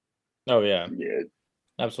too. Oh yeah. Yeah.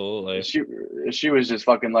 Absolutely. She was just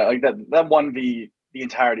fucking like that won the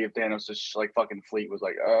entirety of Thanos' like fucking fleet was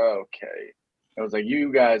like, oh, okay. It was like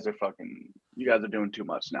you guys are doing too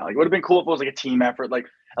much now. Like it would have been cool if it was like a team effort, like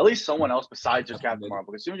at least someone else besides just Captain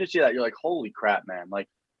Marvel. As soon as you see that, you're like, holy crap, man. Like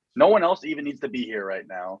no one else even needs to be here right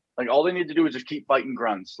now. Like all they need to do is just keep fighting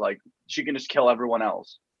grunts. Like she can just kill everyone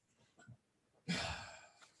else.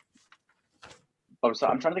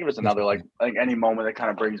 I'm trying to think of another like any moment that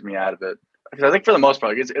kind of brings me out of it. Because I think for the most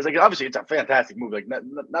part, it's like obviously it's a fantastic movie. Like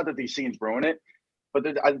not that these scenes ruin it, but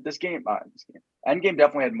this game, Endgame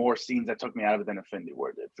definitely had more scenes that took me out of it than Infinity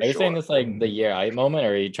War did. Are you saying this like the year I moment, or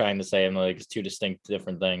are you trying to say like it's two distinct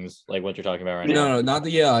different things, like what you're talking about right now? No, not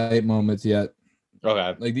the I moments yet.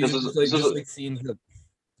 Okay, like these are just scenes that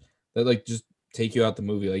like just take you out the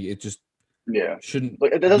movie. Like it just shouldn't.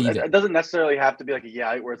 Like, it doesn't necessarily have to be like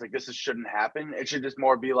a where it's like this shouldn't happen. It should just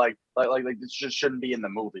more be like this just shouldn't be in the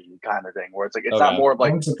movie kind of thing. Where it's like it's not more of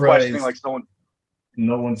like questioning like someone.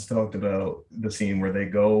 No one's talked about the scene where they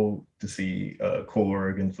go to see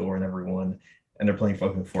Korg and Thor and everyone, and they're playing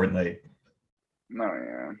fucking Fortnite. No,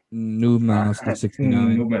 yeah. Noob Master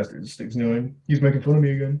 69. Noob Master 69. He's making fun of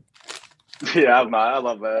me again. Yeah, I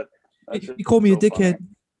love that. He called me a dickhead.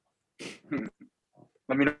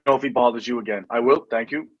 Let me know if he bothers you again. I will.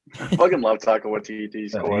 Thank you. I fucking love Taika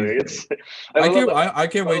Waititi's scoring. I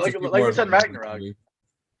can't wait to see like we said, Ragnarok.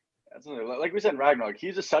 Like we said, Ragnarok.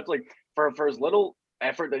 He's just such like for his little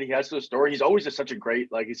effort that he has to the story. He's always just such a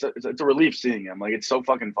great like. It's a relief seeing him. Like it's so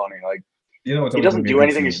fucking funny. Like he doesn't do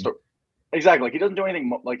anything. Exactly. Like he doesn't do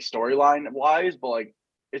anything like storyline wise, but like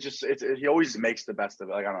he always makes the best of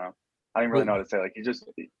it. Like I don't know. I don't even really know what to say. Like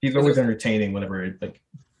he's always entertaining whenever like.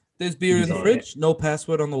 There's beer in the fridge. No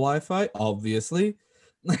password on the Wi-Fi. Obviously,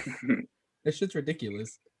 that shit's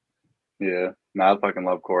ridiculous. Yeah, I fucking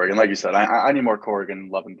love Korg, and like you said, I need more Korg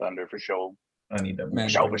and Love and Thunder for sure. I need that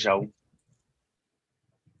for sure.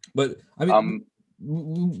 But I mean,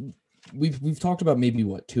 we've talked about maybe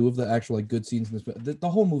two of the actual like good scenes in this. The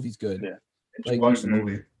whole movie's good. Yeah, like watch the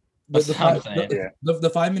movie. The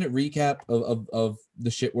 5-minute recap of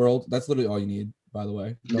the shit world. That's literally all you need. By the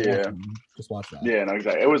way, just watch that. Yeah, no,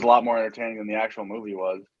 exactly. It was a lot more entertaining than the actual movie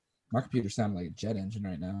was. My computer sounded like a jet engine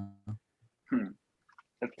right now.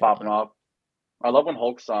 It's popping off. I love when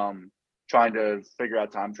Hulk's trying to figure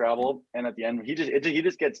out time travel, and at the end he just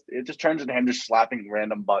turns into him just slapping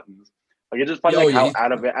random buttons. Like it just funny how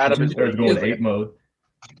out of his going to ape mode.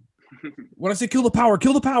 When I say kill the power,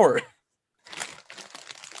 kill the power.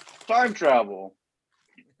 Time travel.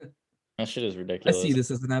 That shit is ridiculous. I see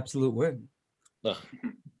this as an absolute win. Ugh.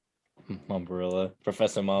 Umbrella,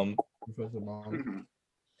 Professor Mom.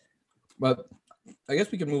 But I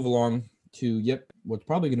guess we can move along to what's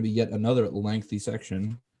probably going to be yet another lengthy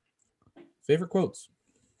section. Favorite quotes.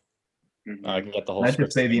 I can get the whole. I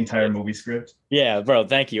could say the entire movie script. Yeah, bro.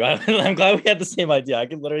 Thank you. I'm glad we had the same idea. I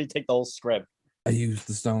can literally take the whole script. I used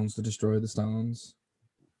the stones to destroy the stones.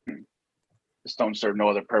 The stones serve no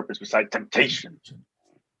other purpose besides temptation.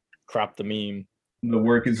 Crop the meme. The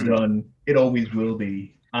work is done. It always will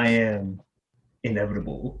be. I am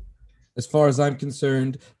inevitable. As far as I'm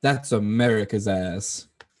concerned, that's America's ass.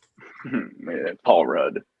 Yeah, Paul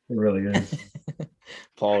Rudd. It really is.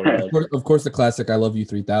 Paul Rudd. Of course, the classic I Love You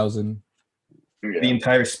 3000. Yeah. The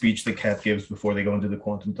entire speech that Cap gives before they go into the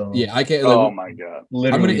quantum tunnel. Yeah, I can't. Oh my god!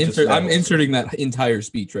 Literally I'm inserting that entire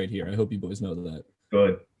speech right here. I hope you boys know that.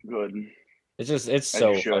 Good. It's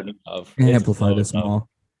so fucking tough. Amplify this more.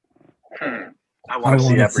 I want to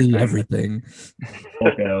see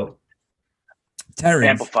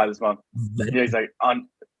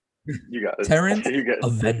You got it. Terrence, You got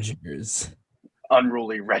Avengers.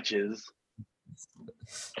 unruly wretches.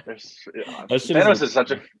 That shit Thanos is is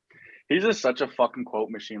such a. He's just such a fucking quote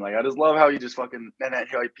machine. Like I just love how he just fucking and then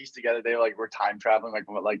he like pieced together. They like we're time traveling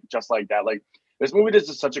like just like that. Like this movie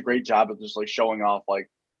does such a great job of just like showing off like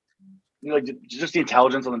like just the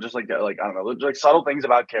intelligence and just like that, like I don't know, like subtle things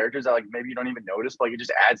about characters that like maybe you don't even notice, but like, it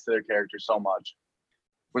just adds to their character so much.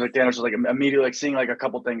 Where like Thanos was like immediately like seeing like a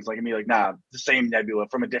couple things like immediately like the same nebula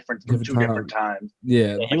from Different two time. different times.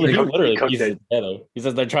 Yeah, he Like, literally cooked pieces it. it together. He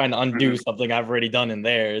says they're trying to undo Mhm. something I've already done in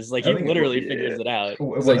theirs. Like I he think literally yeah. figures it out.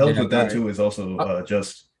 What like, helps damn, with that alright. too is also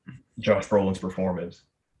just Josh Brolin's performance.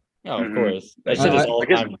 Oh, of Mhm. course. That Like, shit is I- all like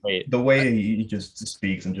his- time great. The way he just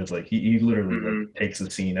speaks and just like he literally Mhm. like takes the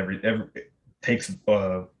scene every takes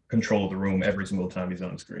control of the room every single time he's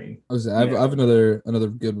on screen. I have another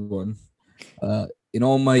good one. In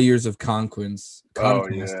all my years of conquest,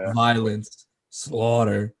 yeah. violence,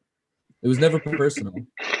 slaughter, it was never personal.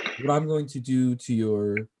 What I'm going to do to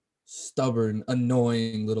your stubborn,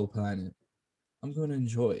 annoying little planet, I'm going to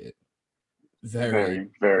enjoy it. Very,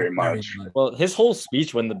 very much. Well, his whole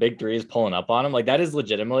speech when the big three is pulling up on him, like that is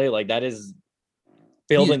legitimately like that is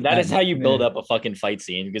building. That is how you build up a fucking fight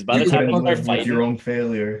scene. Because by the You time they couldn't start live with your fighting, own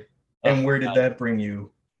failure. And where did that bring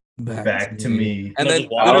you? Back to me. And then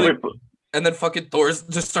just walk away. and then fucking Thor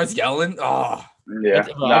just starts yelling. Oh, Yeah, It's-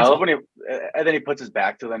 no, I love when he and then he puts his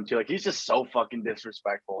back to them too. Like he's just so fucking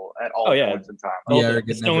disrespectful at all Oh, yeah. points in time. The the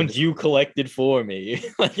arrogant stones never- you collected for me,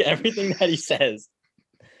 like everything that he says.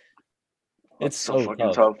 It's so fucking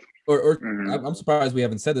or tough. Mhm. I'm surprised we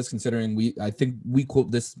haven't said this, considering I think we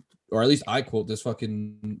quote this, or at least I quote this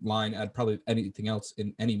fucking line at probably anything else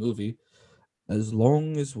in any movie. As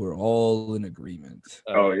long as we're all in agreement.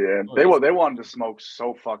 Oh yeah, they wanted to smoke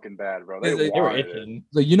so fucking bad, bro. They They were wanted it. itching.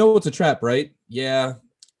 So you know it's a trap, right? Yeah,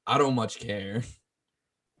 I don't much care.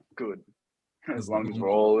 Good. As long as we're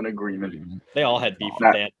all in agreement. They all had beef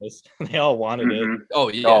Nah. with Thanos. They all wanted it. Mhm. Oh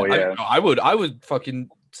yeah, Oh, yeah. I would fucking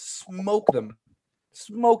smoke them.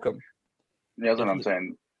 Yeah, that's what I'm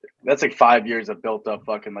saying. That's like 5 years of built up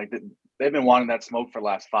fucking like they've been wanting that smoke for the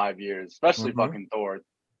last 5 years, especially Mhm. fucking Thor.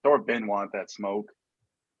 Thor been wanted that smoke.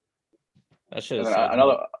 That shit And is then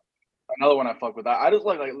so another one I fuck with. I just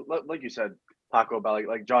like you said, Paco, about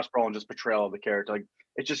like Josh Brolin just portrayal of the character. Like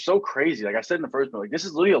it's just so crazy. Like I said in the first movie, like this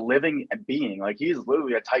is literally a living being. Like he's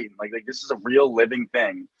literally a Titan. Like this is a real living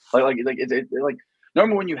thing. Like like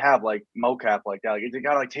normally when you have like mocap like that, like it kind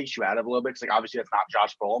of like takes you out of it a little bit. Cause like obviously that's not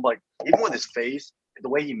Josh Brolin, but like even with his face, the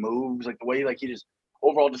way he moves, like the way like he just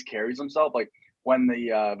overall just carries himself. Like when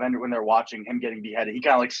the vendor when they're watching him getting beheaded, he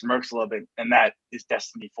kind of like smirks a little bit, and that is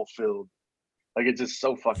destiny fulfilled. Like it's just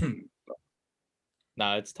so fucking.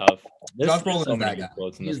 Nah, it's tough. Josh There's Brolin so is many that good guy.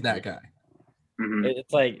 quotes in He's this that movie. guy. Mhm.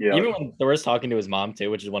 It's like Yeah. even when Thor's talking to his mom too,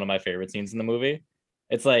 which is one of my favorite scenes in the movie.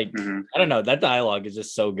 It's like Mhm. I don't know, that dialogue is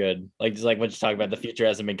just so good. Like just like when you talk about the future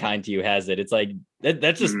hasn't been kind to you, has it? It's like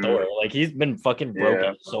that's just Mhm. Thor. Like he's been fucking broken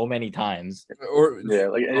Yeah. so many times. Or Yeah,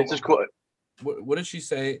 like and it's just cool. What did she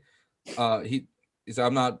say? He said,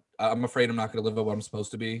 I'm afraid I'm not gonna live up what I'm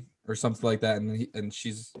supposed to be, or something like that. And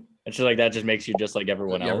she's And she's like that just makes you just like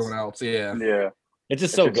everyone else. everyone else. Yeah. Yeah, It's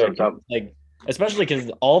just That so shit's so good. tough. Like especially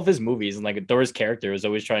because all of his movies and like Thor's character was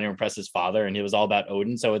always trying to impress his father, and he was all about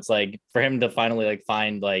Odin. So it's like for him to finally like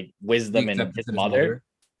find like wisdom in Acceptance his in mother.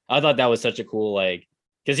 I thought that was such a cool like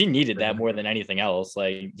because he needed that more than anything else.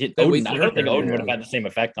 Like That Odin, wasted I don't think her Odin would character. have had the same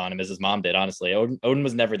effect on him as his mom did. Honestly, Odin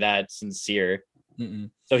was never that sincere,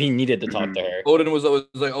 Mm-mm. so he needed to talk to her. Odin was always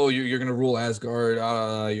like, "Oh, you're gonna rule Asgard.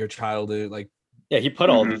 Your child." Like, Yeah, he put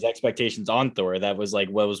all Mhm. these expectations on Thor. That was like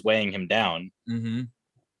what was weighing him down. mm-hmm.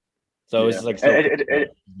 So it's Yeah. just like so And cool it- for his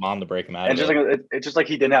mom to break him out and of just it. like it's just like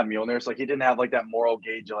he didn't have Mjolnir. It's like he didn't have like that moral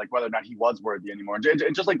gauge of like whether or not he was worthy anymore. And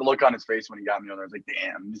just like the look on his face when he got Mjolnir, it's like,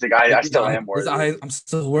 damn. He's like, I still am worthy. I'm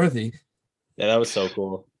still worthy. Yeah, that was so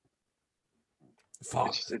cool. Fuck.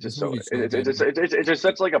 It's This just so movie's it's just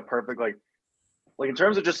such like a perfect like in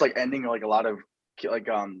terms of just like ending like a lot of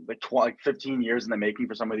like 15 years in the making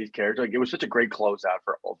for some of these characters. Like it was such a great closeout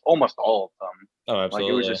for almost all of them. Oh, Like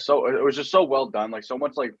absolutely. it was just so well done. Like so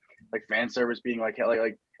much like fan service being like and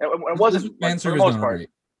it This wasn't fan like, for the service most done part. great.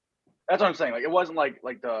 That's what I'm saying. Like it wasn't like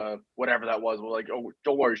the whatever that was. Well, like, oh,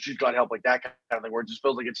 don't worry, she's got help, like that kind of thing. Where it just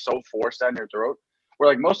feels like it's so forced down your throat. Where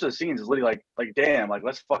like most of the scenes is literally like damn, like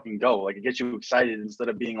let's fucking go. Like it gets you excited instead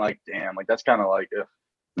of being like damn. Like that's kind of like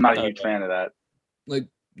I'm not a huge fan of that. Like,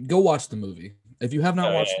 go watch the movie. If you have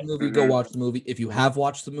not Oh, watched yeah. the movie, go Mhm. watch the movie. If you have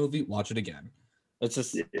watched the movie, watch it again. It's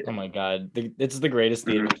just, oh my god, it's the greatest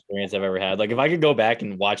theater experience I've ever had. Like, if I could go back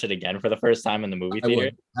and watch it again for the first time in the movie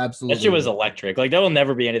theater, absolutely. that shit was electric. Like, there will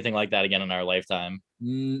never be anything like that again in our lifetime.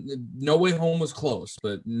 No Way Home was close,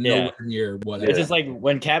 but nowhere near what. It's just like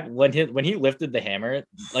when he lifted the hammer.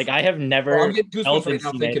 Like, I have never felt and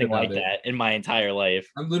seen anything like that in my entire life.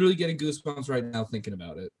 I'm literally getting goosebumps right now thinking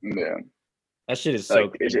about it. Yeah, that shit is so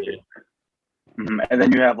crazy. And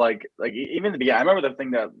then you have like even the beginning. I remember the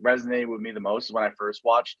thing that resonated with me the most is when I first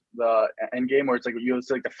watched the Endgame, where it's like you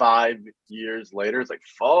see like the 5 years later. It's like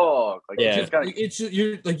fuck. Like it's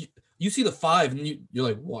you're like you see the 5 and you're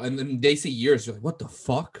like what, and then they say years. You're like what the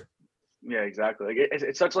fuck? Yeah, exactly. Like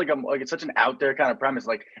it's such like it's such an out there kind of premise.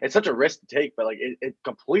 Like it's such a risk to take, but like it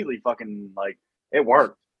completely fucking like it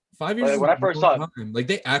worked. 5 years. Like, when I first saw it, like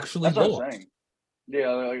they actually. That's what I'm saying.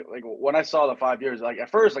 Yeah, like when I saw the 5 years, like at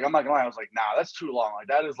first, like I'm not gonna lie, I was like, nah, that's too long. Like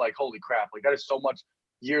that is like holy crap. Like that is so much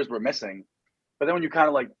years we're missing. But then when you kind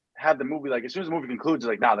of like have the movie, like as soon as the movie concludes, it's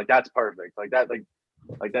like, nah, like that's perfect. Like that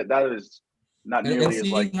is not nearly as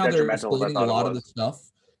like how they're detrimental as I explaining thought a lot it of was. the stuff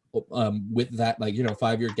with that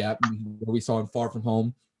 5-year gap where we saw in Far From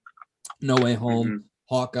Home, No Way Home,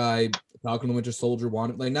 Hawkeye, Falcon and the Winter Soldier,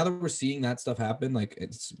 wanted like now that we're seeing that stuff happen, like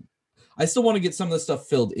I still want to get some of the stuff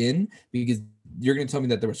filled in because you're going to tell me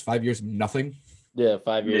that there was 5 years of nothing. Yeah,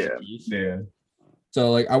 5 years. Yeah.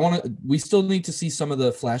 So like we still need to see some of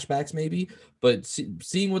the flashbacks maybe, but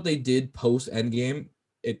seeing what they did post Endgame,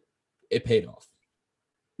 it paid off.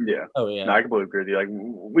 Yeah. Oh yeah. No, I completely agree with you. Like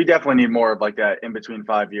we definitely need more of like that in between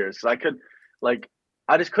 5 years. Cause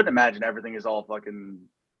I just couldn't imagine everything is all fucking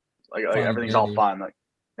like everything's all fine. Like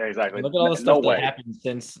yeah, exactly. Look at all the stuff that happened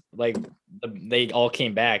since like they all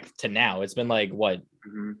came back to now. It's been like what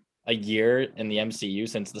a year in the MCU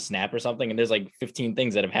since the snap or something, and there's like 15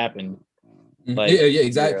 things that have happened. Like, yeah,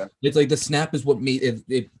 exactly. Yeah. It's like the snap is what made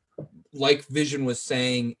it. Like Vision was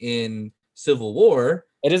saying in Civil War,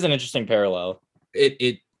 it is an interesting parallel.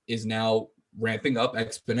 It is now ramping up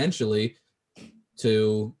exponentially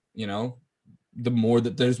to the more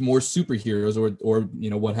that there's more superheroes or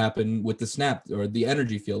what happened with the snap or the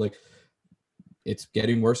energy field, like it's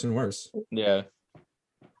getting worse and worse. Yeah,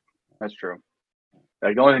 that's true.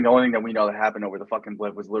 Like the only thing that we know that happened over the fucking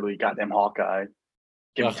blip was literally goddamn Hawkeye.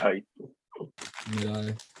 Get me tight.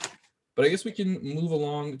 But I guess we can move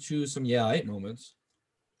along to some moments.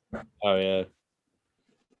 Oh yeah.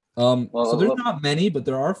 So there's not many, but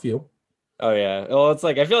there are a few. Oh yeah. Well, it's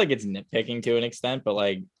like I feel like it's nitpicking to an extent, but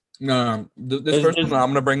like no. This first one I'm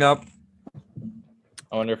gonna bring up.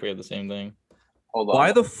 I wonder if we have the same thing. Hold on.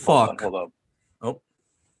 Why the fuck? Hold up. Oh.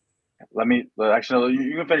 Actually,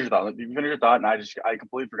 you can finish your thought. You can finish your thought, and I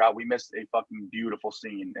completely forgot we missed a fucking beautiful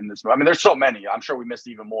scene in this movie. I mean, there's so many. I'm sure we missed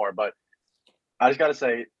even more, but I just gotta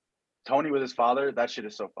say, Tony with his father, that shit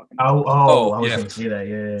is so fucking. I was gonna say that.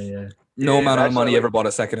 Yeah. No amount of money ever bought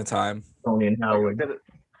a second of time. Tony and Howard.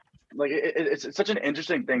 It's such an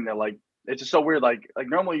interesting thing that like it's just so weird. Like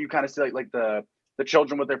normally you kind of see like the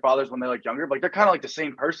children with their fathers when they're like younger, but like they're kind of like the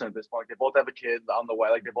same person at this point. Like, they both have a kid on the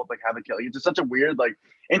way. Like they both like have a kid. Like, it's just such a weird like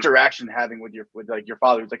interaction having with your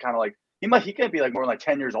father. Who's like kind of like he can't be like more than like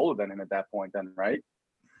 10 years older than him at that point. Then right?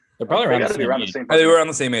 They're probably around the same. They were around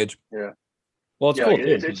the same age. Yeah. Well, it's cool.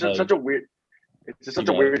 It's just such a weird. It's just such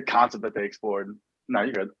a weird concept that they explored. No,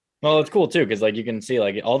 you're good. Well, it's cool too because like you can see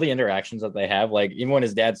like all the interactions that they have. Like even when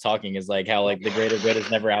his dad's talking, is like how like the greater good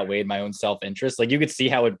has never outweighed my own self-interest. Like you could see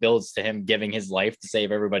how it builds to him giving his life to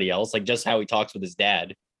save everybody else. Like just how he talks with his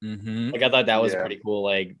dad. Mm-hmm. Like I thought that was pretty cool.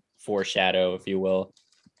 Like foreshadow, if you will.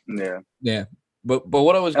 Yeah. But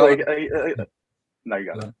what I was going. No, you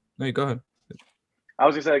got it. No, you go ahead. I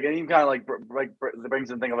was gonna say, like, and even kind of like brings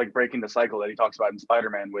the thing of like breaking the cycle that he talks about in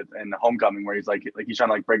Spider-Man in Homecoming, where he's like he's trying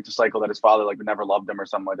to like break the cycle that his father like never loved him or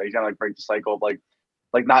something like that. He's trying to like break the cycle of like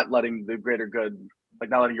not letting the greater good, like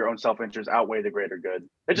not letting your own self-interest outweigh the greater good.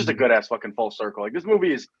 It's just a good ass fucking full circle. Like this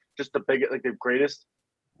movie is just the greatest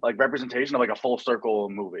like representation of like a full circle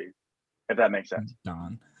movie, if that makes sense.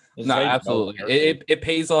 Don. No, absolutely. It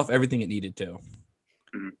pays off everything it needed to.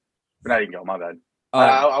 Mm-hmm. But now you can go. My bad.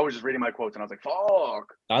 I was just reading my quotes and I was like,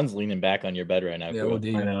 "Fuck." Don's leaning back on your bed right now. Yeah,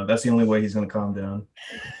 I know. That's the only way he's gonna calm down.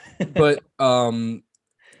 But the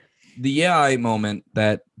AI moment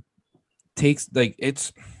that takes like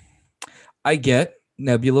it's. I get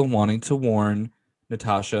Nebula wanting to warn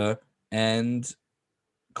Natasha and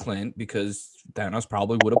Clint because Thanos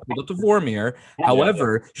probably would have pulled up the Vormir.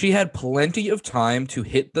 However, she had plenty of time to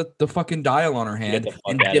hit the fucking dial on her hand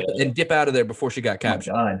and dip out of there before she got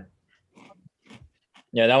captured. Oh, God.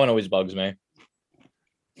 Yeah, that one always bugs me.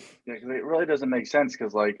 Yeah, because it really doesn't make sense.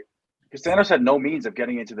 Because like because Thanos had no means of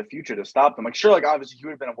getting into the future to stop them. Like, sure, like obviously he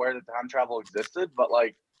would have been aware that time travel existed, but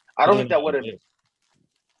like I don't think that would have.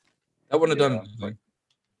 That wouldn't have Yeah. done anything.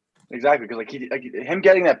 Exactly, because like him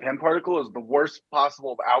getting that pin particle is the worst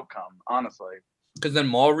possible outcome, honestly. Because then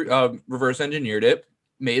Maul reverse engineered it,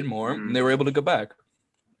 made more, and they were able to go back.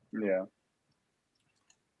 Yeah,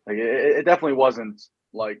 like it definitely wasn't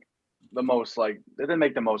like the most like it didn't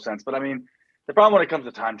make the most sense. But I mean, the problem when it comes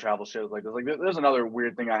to time travel shit is like there's another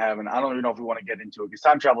weird thing I have, and I don't even know if we want to get into it because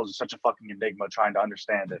time travel is such a fucking enigma trying to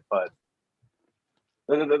understand it. But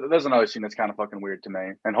there's another scene that's kind of fucking weird to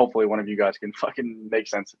me, and hopefully one of you guys can fucking make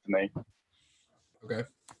sense to me. Okay.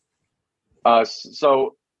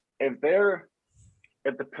 So if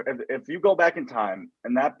you go back in time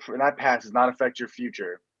and that past does not affect your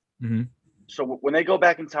future, so when they go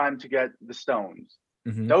back in time to get the stones,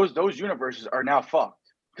 those universes are now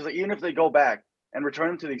fucked because like, even if they go back and return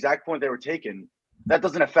them to the exact point they were taken, that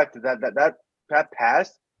doesn't affect that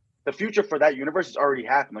past. The future for that universe has already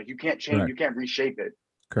happened. Like you can't change, Correct. you can't reshape it.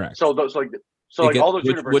 Correct. So all those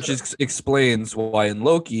universes, which explains why in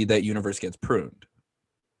Loki that universe gets pruned.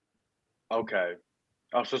 Okay.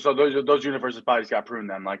 Oh, so those universes probably just got pruned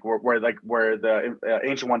then, like where the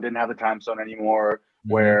ancient one didn't have the time stone anymore,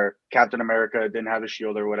 where Captain America didn't have the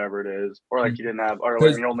shield or whatever it is, or like he didn't have, or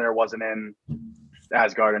like Mjolnir wasn't in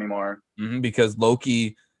Asgard anymore. Because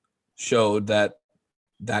Loki showed that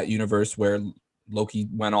universe where Loki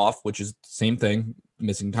went off, which is the same thing,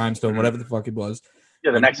 missing time stone, whatever the fuck it was.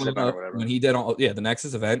 Yeah, the Nexus event or whatever. When he did the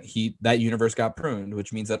Nexus event, that universe got pruned,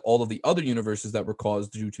 which means that all of the other universes that were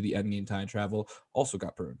caused due to the Endgame time travel also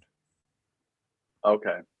got pruned.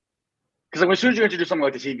 Okay. Because like, as soon as you introduce something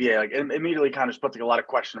like the TVA, like it immediately kind of just puts like a lot of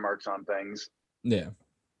question marks on things. Yeah.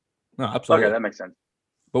 No, absolutely. Okay, that makes sense.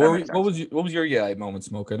 But what was your moment,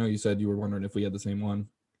 Smoke? I know you said you were wondering if we had the same one.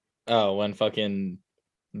 Oh, when fucking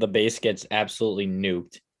the base gets absolutely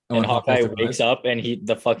nuked. And Hawkeye wakes up and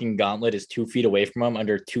the fucking gauntlet is 2 feet away from him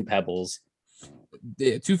under 2 pebbles.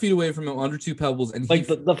 Yeah, 2 feet away from him under 2 pebbles, and like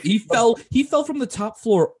he fell from the top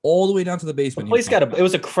floor all the way down to the basement. The place it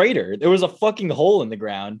was a crater. There was a fucking hole in the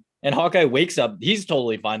ground, and Hawkeye wakes up. He's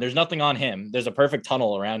totally fine. There's nothing on him. There's a perfect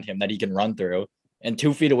tunnel around him that he can run through. And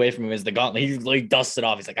 2 feet away from him is the gauntlet. He like dusts it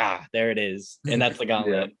off. He's like, there it is, and that's the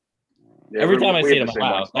gauntlet. Yeah, every time I see it, I'm like,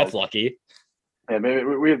 wow, that's lucky. Yeah, maybe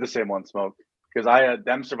we have the same one, Smoke. Because I had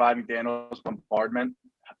them surviving Thanos' bombardment,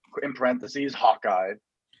 in parentheses, Hawkeye.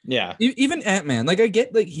 Yeah. Even Ant-Man, like I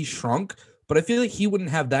get like he shrunk, but I feel like he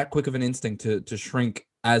wouldn't have that quick of an instinct to shrink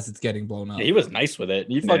as it's getting blown up. Yeah, he was nice with it.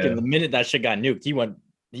 He fucking the minute that shit got nuked,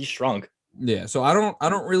 he shrunk. Yeah, so I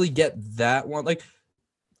don't really get that one. Like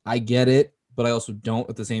I get it, but I also don't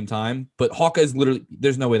at the same time. But Hawkeye's literally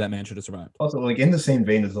there's no way that man should have survived. Also, like in the same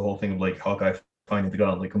vein as the whole thing of like Hawkeye finding the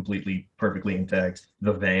gauntlet completely perfectly intact,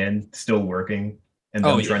 the van still working, and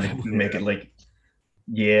them trying to make it like,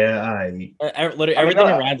 literally everything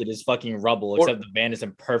around it is fucking rubble except the van is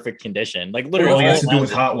in perfect condition. Like literally, all he has to do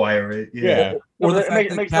is hotwire it. Yeah. Or the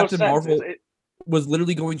fact that Captain Marvel was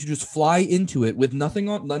literally going to just fly into it with nothing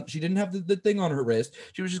on. She didn't have the thing on her wrist.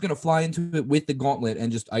 She was just going to fly into it with the gauntlet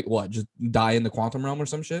and just die in the quantum realm or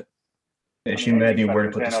some shit. Yeah, she mad you where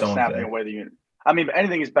to put the stone back. I mean,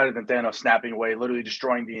 anything is better than Thanos snapping away, literally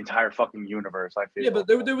destroying the entire fucking universe. I feel. Yeah, but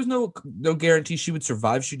there was no guarantee she would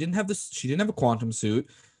survive. She didn't have this. She didn't have a quantum suit.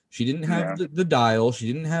 She didn't have the dial. She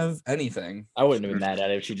didn't have anything. I wouldn't have been mad at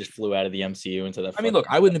it if she just flew out of the MCU into the. I mean, look,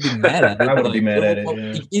 I wouldn't have been mad at it. I wouldn't be mad at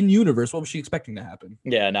it. In universe, what was she expecting to happen?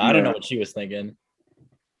 Yeah, no, I don't know what she was thinking.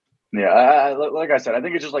 Yeah, like I said, I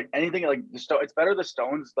think it's just like anything like the stone. It's better the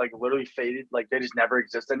stones like literally faded, like they just never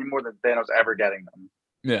exist anymore than Thanos ever getting them.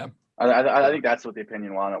 Yeah. I think that's what the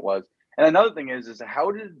opinion on it was. And another thing is how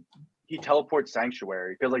did he teleport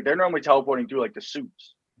Sanctuary? Because like they're normally teleporting through like the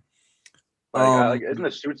suits. Like isn't the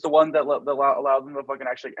suits the one that allowed them to fucking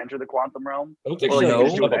actually enter the quantum realm? I don't think so.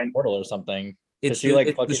 Like a portal or something.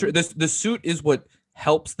 The suit is what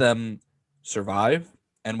helps them survive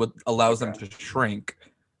and what allows them to shrink.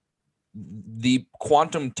 The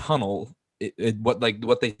quantum tunnel,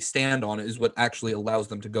 what they stand on is what actually allows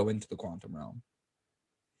them to go into the quantum realm.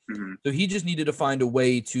 Mm-hmm. So he just needed to find a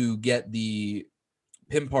way to get the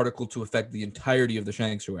pin particle to affect the entirety of the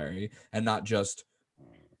sanctuary and not just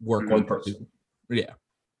work one person. Yeah.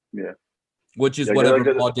 Which is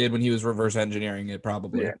whatever Paul did when he was reverse engineering it,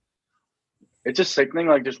 probably. Yeah. It's just sickening,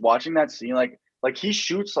 like just watching that scene, like he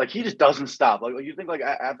shoots, like he just doesn't stop. Like you think like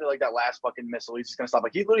after like that last fucking missile, he's just gonna stop.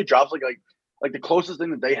 Like he literally drops like the closest thing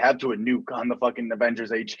that they have to a nuke on the fucking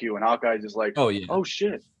Avengers HQ, and Hawkeye's just like, oh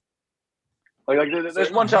shit. Like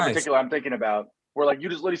there's one shot in particular I'm thinking about where like you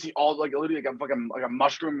just literally see all like literally like a fucking like a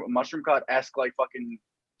mushroom cut-esque like fucking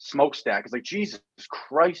smokestack. It's like Jesus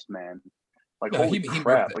Christ, man. Like No, holy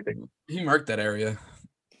crap! Like he marked that area.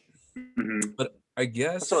 Mhm. But I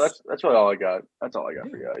guess So that's what all I got. That's all I got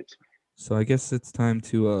for you guys. so. I guess it's time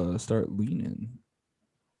to start leaning.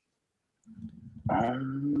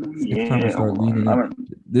 It's time to Yeah. start leaning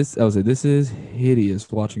in. This is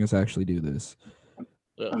hideous watching us actually do this.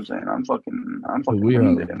 I'm saying I'm fucking So we are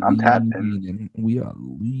leaning. I'm tapping. leaning. We are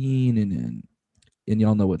leaning in, and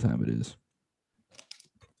y'all know what time it is.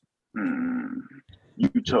 You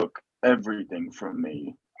took everything from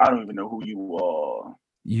me. I don't even know who you are.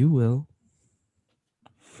 You will.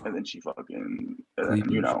 And then she fucking,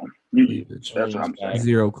 Cleavage. you know, Cleavage. that's what I'm saying.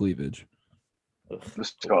 Zero cleavage. The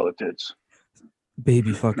scarlet tits.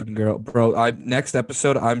 Baby fucking girl, bro. Next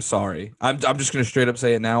episode. I'm sorry. I'm just gonna straight up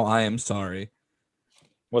say it now. I am sorry.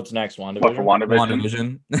 What's next, WandaVision? What for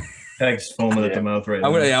WandaVision? Tag's foaming at the mouth right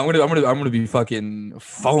I'm now. gonna be fucking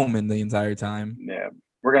foaming the entire time. Yeah,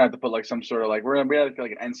 we're gonna have to put like some sort of like we're gonna have to put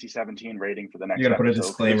like an NC-17 rating for the next. You gotta put a episode,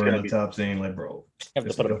 disclaimer on the top saying like, bro. You have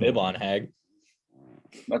to put a bib on, Hag.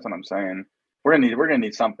 That's what I'm saying. We're gonna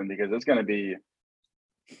need something because it's gonna be.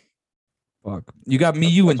 Fuck. You got me,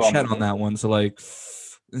 you, and That's all Chet I'm- on that one. So like.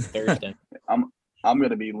 Thursday. I'm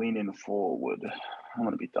gonna be leaning forward. I'm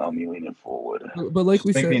gonna be leaning forward. But like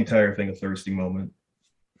we Make the said, entire thing a thirsty moment.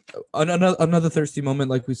 another thirsty moment,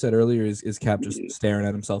 like we said earlier, is Cap just staring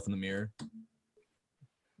at himself in the mirror.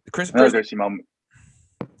 Another thirsty moment.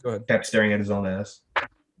 Go ahead. Cap staring at his own ass.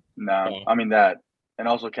 No, Yeah. I mean that, and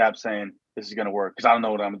also Cap saying this is gonna work because I don't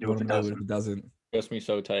know what I'm gonna do if it doesn't. Doesn't. Gets me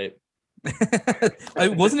so tight.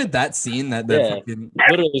 Wasn't it that scene that Yeah. fucking...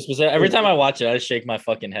 Literally, every time I watch it, I shake my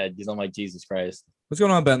fucking head because I'm like, Jesus Christ. What's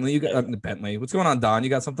going on, Bentley? You got Bentley. What's going on, Don?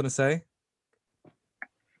 You got something to say?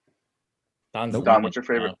 Don's Nope. Don, what's your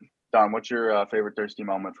favorite? Don, what's your favorite thirsty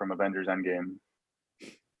moment from Avengers Endgame?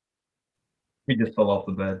 He just fell off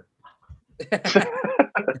the bed.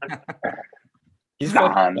 He's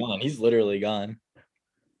Don. fucking gone. He's literally gone.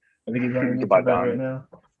 I think he's underneath the Goodbye, bed Don. right now.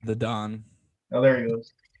 The Don. Oh, there he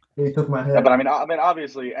goes. He took my head. Yeah, but I mean,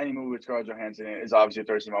 obviously, any movie with Scarlett Johansson in it is obviously a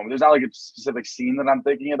thirsty moment. There's not like a specific scene that I'm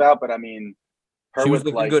thinking about, but I mean, her She was with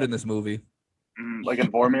looking like, good in this movie. like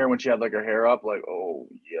in Vormir when she had like her hair up, like oh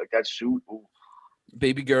yeah, like that suit. Ooh.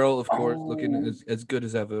 Baby girl, of course, Oh. looking as good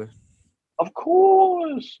as ever. Of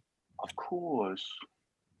course.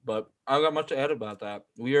 But I don't got much to add about that.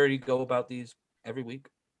 We already go about these every week.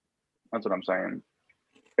 That's what I'm saying.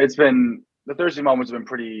 It's been the thirsty moments have been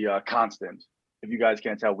pretty constant. If you guys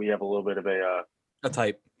can't tell, we have a little bit of a A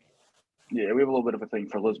type. yeah, we have a little bit of a thing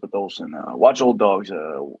for Elizabeth Olsen. Watch Old Dogs.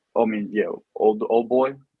 Old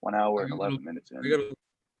Boy. 1 hour and 11 minutes in.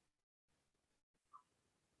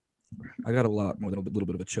 I got a lot more than a little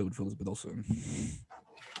bit of a chode for Elizabeth Olsen.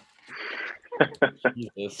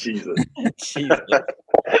 Jesus. Jesus. Jesus.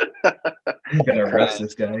 You gotta arrest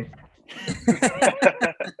this guy.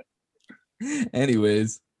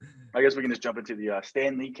 Anyways, I guess we can just jump into the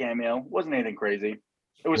Stan Lee cameo. Wasn't anything crazy.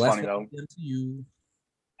 It was funny though. MCU.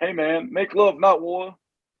 Hey man, make love, not war.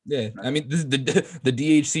 Yeah, I mean, this is the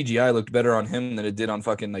DH CGI looked better on him than it did on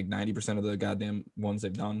fucking like 90% of the goddamn ones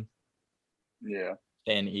they've done. Yeah.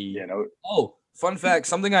 And E. Yeah. No. Oh, fun fact!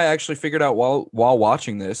 Something I actually figured out while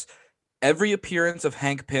watching this. Every appearance of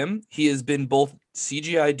Hank Pym, he has been both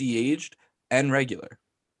CGI de-aged and regular.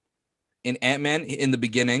 In Ant-Man, in the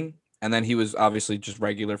beginning, and then he was obviously just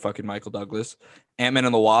regular fucking Michael Douglas. Ant-Man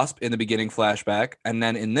and the Wasp in the beginning flashback, and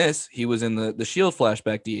then in this, he was in the Shield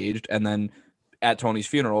flashback de-aged, and then at Tony's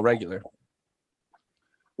funeral regular.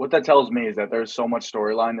 What that tells me is that there's so much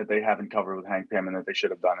storyline that they haven't covered with Hank Pym and that they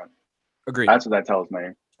should have done it. Agreed. That's what that tells me.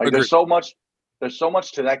 Like Agreed. there's so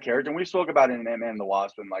much to that character. And we spoke about it in Ant-Man and the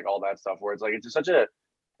Wasp and like all that stuff where it's like it's such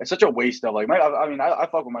a waste of like I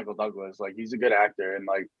fuck with Michael Douglas. Like he's a good actor and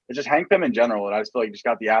like it's just Hank Pym in general. And I just feel like he just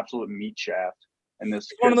got the absolute meat shaft in this.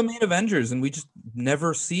 He's one of the main Avengers, and we just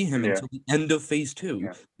never see him Yeah. until the end of Phase 2.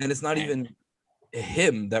 Yeah. And it's not even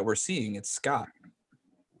him that we're seeing; it's Scott.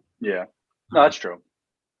 Yeah, no, that's true.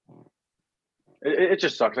 It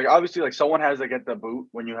just sucks. Like obviously, like someone has to get the boot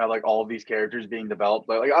when you have like all of these characters being developed.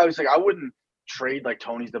 Like obviously, I wouldn't trade like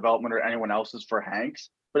Tony's development or anyone else's for Hank's,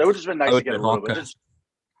 but it would just been nice to get a little bit.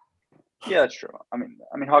 Yeah, that's true. I mean,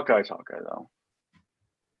 Hawkeye's Hawkeye though.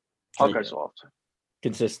 Hawkeye's soft.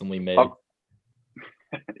 Consistently made.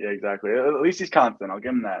 Yeah, exactly. At least he's constant. I'll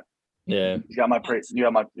give him that. Yeah. He's got my praise. You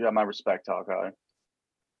have my respect, Hawkeye.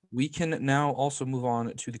 We can now also move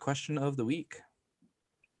on to the question of the week.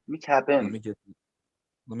 Let me tap in.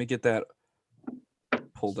 Let me get that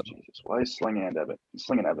pulled up. Jesus, why is Sling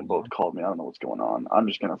and Evan both called me? I don't know what's going on. I'm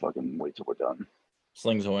just gonna fucking wait till we're done.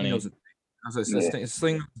 Sling's He winning. knows it. As I said,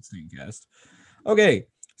 Staincast. Okay,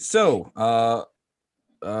 So,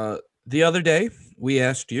 the other day we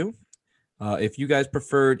asked you if you guys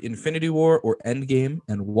preferred Infinity War or Endgame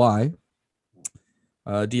and why.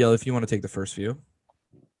 DL, if you want to take the first few.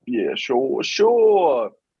 Yeah, sure.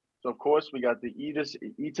 So of course we got the E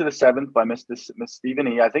to the 7th by Miss Stephen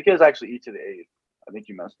E. I think it was actually E to the 8th. I think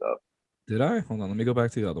you messed up. Did I? Hold on, let me go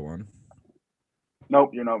back to the other one.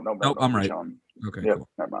 Nope, I'm right. Sean. Okay, Yep, cool.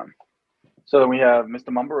 never mind. So then we have Mr.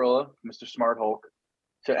 Mumbarilla, Mr. Smart Hulk.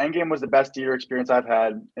 So Endgame was the best theater experience I've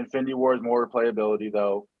had. Infinity War is more replayability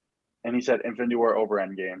though. And he said Infinity War over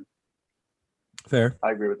Endgame. Fair.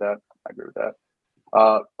 I agree with that.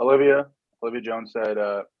 Olivia Jones said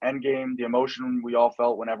Endgame, the emotion we all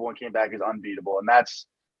felt when everyone came back is unbeatable. And that's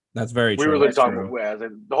very true. We were literally That's talking true. about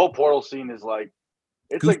the whole portal scene is like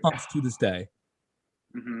it's Goosebumps like to this day.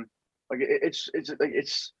 mm-hmm. Like it's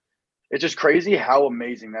just crazy how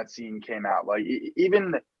amazing that scene came out. Like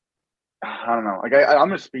even I don't know. Like I'm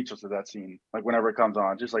just speechless at that scene. Like whenever it comes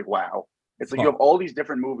on, just like wow. It's like you have all these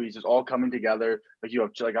different movies just all coming together. Like you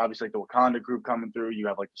have like obviously like the Wakanda group coming through. You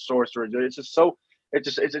have like the sorcerer. It's just so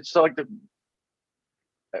it's so like the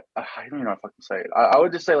I don't even know if I can say it. I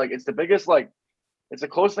would just say like it's the biggest like it's the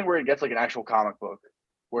closest thing where it gets like an actual comic book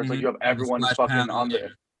where it's like you have everyone just fucking on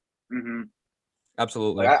there. Mm-hmm.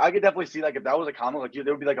 Absolutely. Like I could definitely see like if that was a comic, like there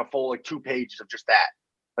would be like a full like 2 pages of just that,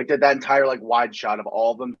 like that entire like wide shot of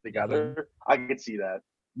all of them together. I could see that.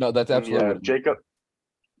 No, that's absolutely. Yeah, Jacob.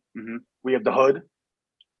 Mm-hmm. We have the Hood,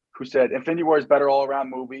 who said Infinity War is better all around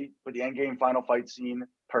movie, but the Endgame final fight scene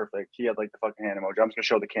perfect. He had like the fucking hand emoji. I'm just gonna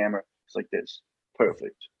show the camera. It's like this,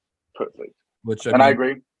 perfect. Which I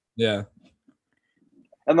agree. Yeah.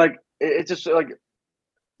 And like it's just like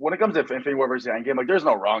when it comes to Infinity War versus Endgame, like there's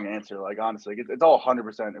no wrong answer. Like honestly, it's all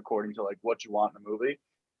 100% according to like what you want in the movie.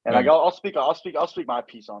 And like I'll speak my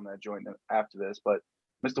piece on that joint after this. But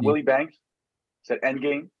Mr. Willie Banks said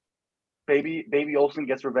Endgame, baby Olsen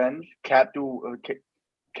gets revenge. Cap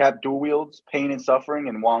dual wields pain and suffering,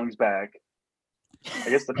 and Wong's back. I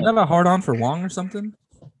guess you have a hard on for Wong or something.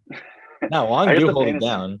 No, Wong do hold it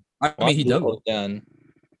down. I mean, he does hold it down.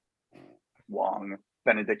 Wong,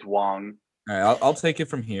 Benedict Wong. All right, I'll take it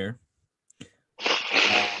from here.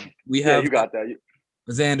 We have you got that.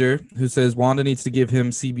 Xander, who says Wanda needs to give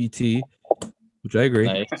him CBT, which I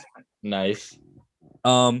agree. Nice.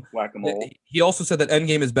 Whack-a-mole. He also said that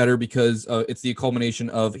Endgame is better because it's the culmination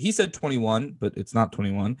of, he said 21, but it's not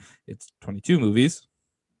 21. It's 22 movies.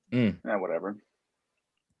 Yeah, whatever.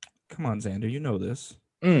 Come on, Xander, you know this.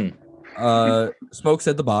 Mm. Smoke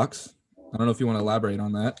said the box. I don't know if you want to elaborate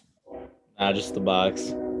on that. Nah, just the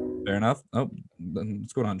box. Fair enough. Oh,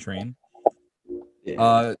 let's go on train.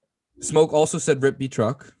 Yeah. Smoke also said Rip B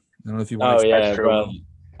Truck. I don't know if you want to. to. Oh yeah, bro.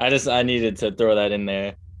 I needed to throw that in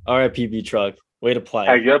there. R.I.P. B Truck. Way to play.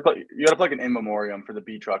 Hey, you gotta plug an in memoriam for the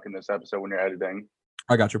B Truck in this episode when you're editing.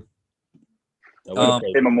 I got you.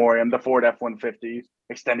 In memoriam, the Ford F-150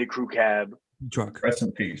 extended crew cab. Truck. Rest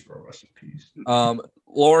in peace, bro. Rest in peace.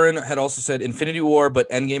 Lauren had also said Infinity War, but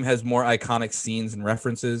Endgame has more iconic scenes and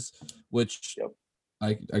references, which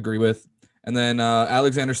I agree with. And then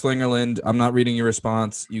Alexander Slingerland, I'm not reading your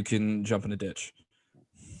response. You can jump in a ditch.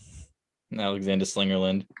 Alexander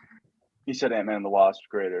Slingerland. He said Ant-Man and the Wasp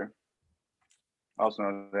greater. Also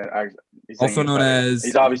known as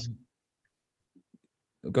he's obviously.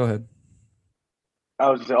 Go ahead. I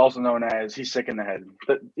was also known as he's sick in the head.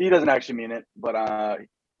 But he doesn't actually mean it, but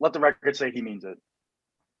let the record say he means it.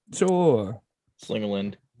 Sure.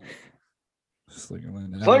 Slingerland.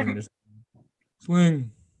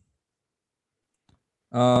 Sling.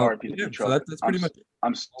 So that's pretty much.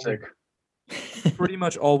 I'm sick. Pretty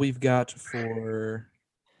much all we've got for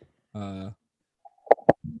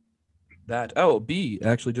that. Oh, B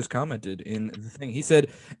actually just commented in the thing. He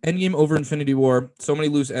said, Endgame over Infinity War. So many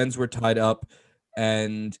loose ends were tied up,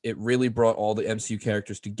 and it really brought all the MCU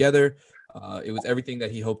characters together. It was everything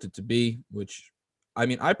that he hoped it to be, which, I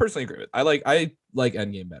mean, I personally agree with. I like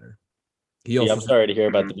Endgame better. I'm sorry to hear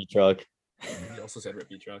about the B Truck. He also said Rip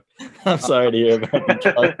B Truck. I'm sorry to hear about B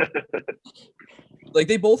Truck. Like,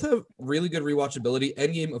 they both have really good rewatchability.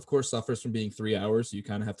 Endgame, of course, suffers from being 3 hours, so you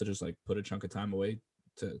kind of have to just like put a chunk of time away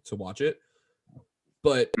to watch it.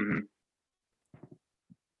 But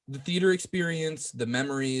the theater experience, the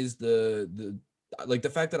memories, the like the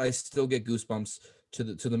fact that I still get goosebumps to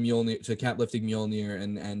the Mjolnir, to cat lifting Mjolnir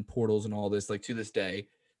and portals and all this, like to this day,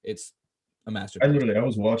 it's a masterpiece. I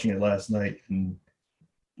was watching it last night, and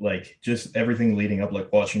like just everything leading up,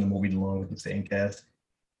 like watching the movie along with the Staincast,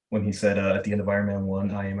 when he said at the end of Iron Man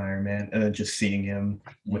 1, I am Iron Man, and then just seeing him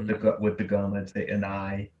with the gun and say, and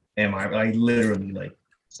I am Iron Man, I literally like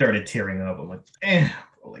started tearing up. I'm like, damn,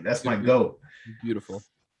 like that's my goat. Beautiful.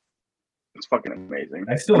 It's fucking amazing.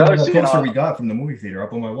 I still have that poster we got from the movie theater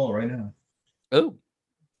up on my wall right now. Oh,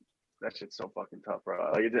 that shit's so fucking tough,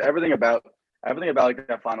 bro. Like everything about like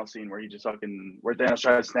that final scene where he just fucking where Thanos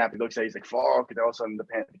tries to snap, he looks at, he's like fuck, and all of a sudden the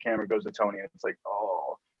camera goes to Tony, and it's like,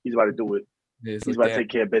 oh, he's about to do it. He's like, about to take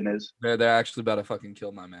care of business. They're actually about to fucking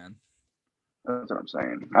kill my man. That's what I'm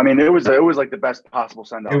saying. I mean, it was like the best possible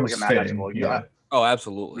send off, like imaginable. Yeah. Oh,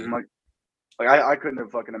 absolutely. Like I couldn't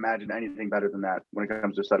have fucking imagined anything better than that when it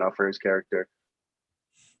comes to set off for his character.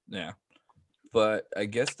 Yeah, but I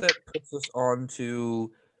guess that puts us on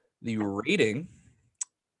to the rating,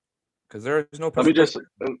 because there is no. Let me just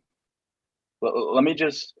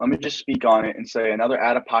speak on it and say another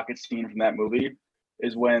out of pocket scene from that movie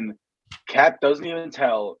is when Cap doesn't even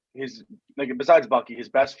tell his, like, besides Bucky, his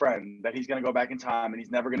best friend, that he's gonna go back in time and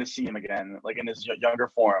he's never gonna see him again, like in his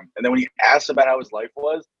younger form. And then when he asks about how his life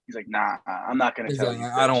was, he's like, "Nah, I'm not gonna tell you."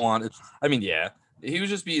 I don't want it. I mean, yeah, he was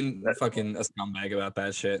just being fucking a scumbag about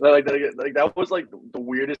that shit. Like that was like the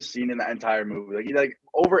weirdest scene in that entire movie. Like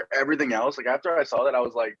over everything else. Like after I saw that, I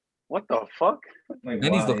was like, "What the fuck?" Like,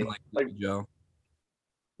 and he's looking like Joe.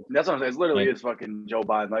 That's what I'm saying. It literally is fucking Joe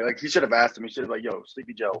Biden. Like he should have asked him. He should have like, "Yo,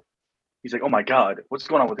 Sleepy Joe." He's like, "Oh my God, what's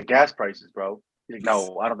going on with the gas prices, bro?" He's like,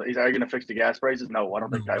 "No, I don't." He's like, "Are you gonna fix the gas prices?" No, I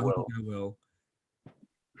don't think I will.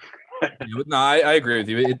 No, I agree with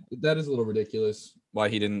you. That is a little ridiculous. Why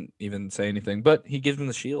he didn't even say anything, but he gives him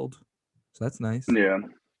the shield, so that's nice. Yeah,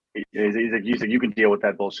 he's like, you can deal with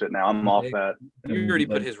that bullshit now. I'm off that. You already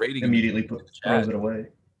put his rating. Immediately throws it away.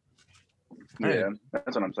 Yeah,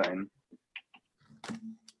 that's what I'm saying.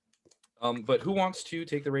 But who wants to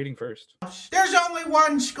take the rating first? There's only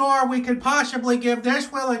one score we could possibly give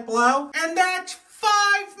this, will it blow? And that's 5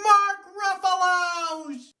 Mark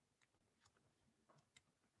Ruffalo's!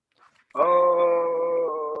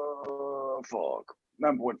 Oh, fuck.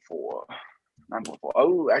 9.4. 9.4.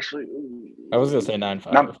 Oh, actually. Ooh. I was going to say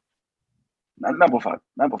 9.5. 9.5.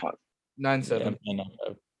 9.5. 9.7. Yeah,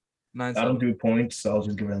 9.5. 9.7. I don't do points, so I'll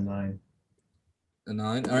just give it a 9. A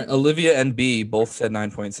 9. All right, Olivia and B both said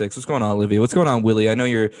 9.6. What's going on, Olivia? What's going on, Willie? I know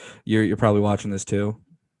you're probably watching this too.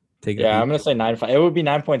 I'm gonna say 9.5. It would be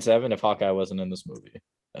 9.7 if Hawkeye wasn't in this movie.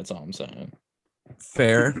 That's all I'm saying.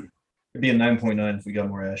 Fair. It'd be a 9.9 if we got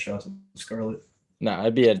more ass shots of Scarlet. No,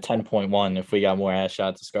 it'd be a 10.1 if we got more ass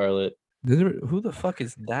shots of Scarlet. Who the fuck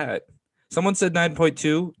is that? Someone said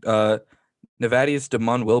 9.2. Nevadius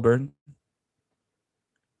Damon Wilburn.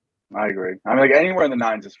 I agree. I mean, like anywhere in the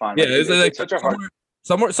 9s is fine. Yeah, like, it's such a hard.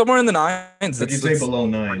 Somewhere in the 9s. If you say below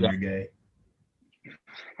 9, you're gay.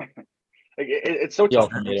 It's so tough.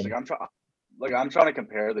 I'm trying to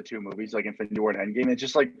compare the two movies, like Infinity War and Endgame. It's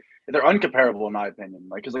just like they're uncomparable in my opinion.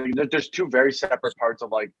 Like, because like, there's two very separate parts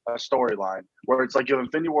of like a storyline where it's like you have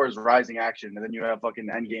Infinity War's rising action, and then you have fucking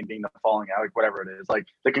Endgame being the falling out, like whatever it is, like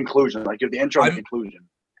the conclusion. Like you have the intro and the conclusion.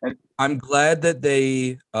 And I'm glad that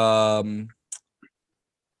they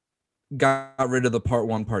got rid of the part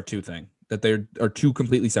 1, part 2 thing. That they are two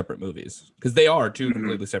completely separate movies, because they are two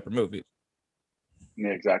completely separate movies.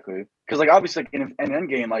 Yeah, exactly. Because like obviously in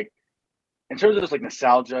Endgame, like in terms of just like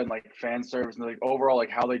nostalgia and like fan service and like overall like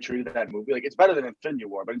how they treated that movie, like it's better than Infinity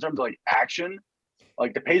War. But in terms of like action,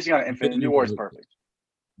 like the pacing on Infinity War is perfect.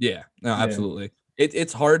 Yeah, no, absolutely.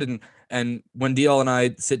 It's hard, and when DL and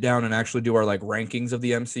I sit down and actually do our like rankings of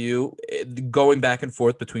the MCU, going back and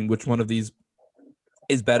forth between which one of these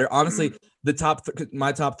is better. Honestly,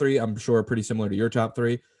 my top 3, I'm sure, are pretty similar to your top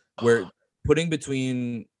 3. Where putting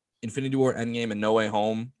between Infinity War, Endgame, and No Way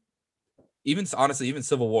Home, even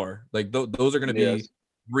Civil War, like those are going to be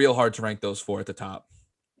real hard to rank those 4 at the top.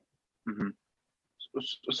 Mm-hmm.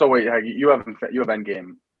 So wait, you have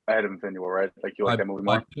Endgame ahead of Infinity War, right? Like you like that movie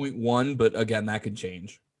more? 5.1, but again, that could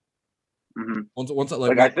change. Mm-hmm. Once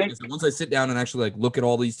I sit down and actually like look at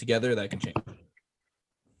all these together, that can change.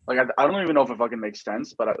 Like I don't even know if it fucking makes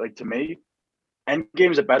sense, but like to me,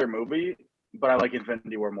 Endgame's a better movie, but I like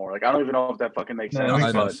Infinity War more. Like I don't even know if that fucking makes sense.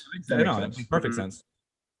 It makes perfect sense.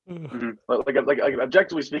 Mm-hmm. Like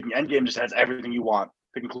objectively speaking, Endgame just has everything you want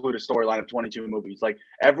to conclude a storyline of 22 movies. Like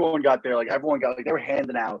everyone got they were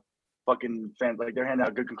handing out fucking fans, like they're handing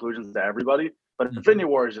out good conclusions to everybody. But Infinity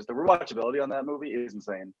War is just the rewatchability on that movie is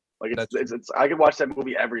insane. Like it's I could watch that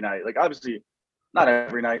movie every night. Like obviously not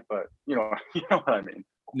every night, but you know what I mean.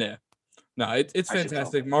 Yeah. No, it's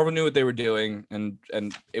fantastic. Marvel knew what they were doing, and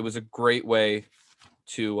it was a great way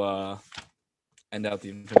to end out the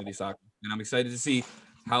Infinity Saga. And I'm excited to see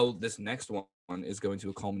how this next one is going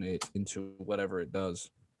to culminate into whatever it does.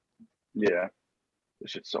 Yeah.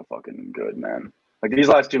 This shit's so fucking good, man. Like these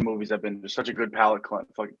last 2 movies have been just such a good palate cleanse,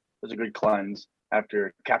 such a good cleanse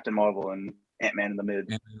after Captain Marvel and Ant-Man and the Mid.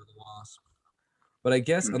 Ant-Man and the Wasp. But I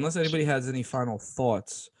guess unless anybody has any final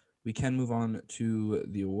thoughts, we can move on to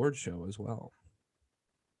the award show as well.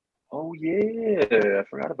 Oh yeah, I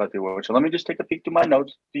forgot about the award show. Let me just take a peek through my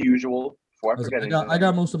notes, the usual, before I forget anything. I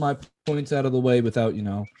got most of my points out of the way without,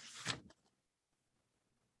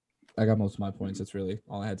 I got most of my points. That's really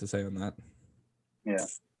all I had to say on that. Yeah.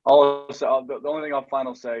 The only thing I'll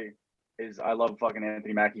final say is I love fucking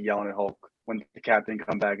Anthony Mackie yelling at Hulk when the captain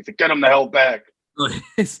come back. He's like, "Get him the hell back!"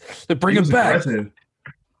 To bring him back. Aggressive.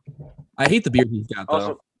 I hate the beard he's got though.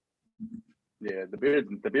 Also, yeah, the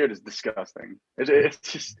beard is disgusting. It's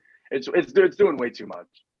just it's doing way too much.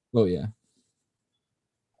 Oh yeah.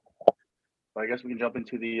 But I guess we can jump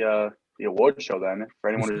into the award show then. For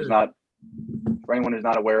anyone who's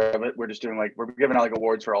not aware of it, we're just doing we're giving out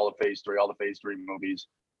awards for all the Phase 3 movies.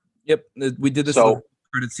 Yep, we did this in the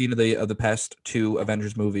credit scene of the past 2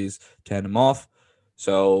 Avengers movies to end them off.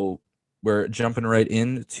 So we're jumping right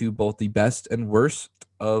into both the best and worst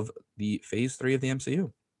of the Phase 3 of the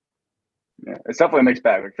MCU. Yeah, it's definitely a mixed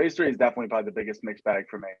bag. Phase 3 is definitely probably the biggest mixed bag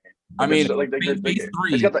for me. I mean, Phase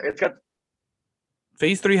 3.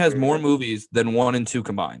 Phase 3 has more movies than 1 and 2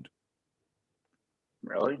 combined.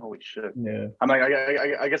 Really? Holy shit! Yeah. I'm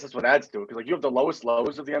I guess that's what adds to it because you have the lowest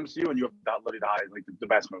lows of the MCU and you have literally the highest, the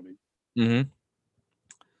best movie. Mm-hmm.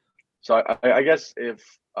 So I guess if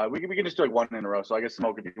we can just do 1 in a row. So I guess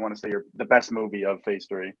Smoke, if you want to say the best movie of Phase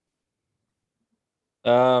 3.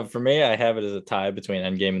 For me, I have it as a tie between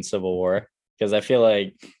Endgame and Civil War because I feel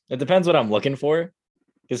like it depends what I'm looking for.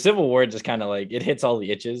 Because Civil War just kind of it hits all the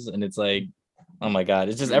itches and it's like, oh my god,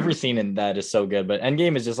 it's just every scene in that is so good. But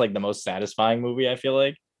Endgame is just the most satisfying movie. I feel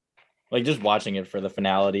like just watching it for the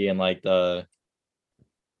finality and the,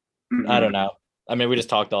 I don't know. I mean, we just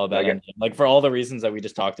talked all about Endgame. For all the reasons that we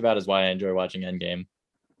just talked about is why I enjoy watching Endgame.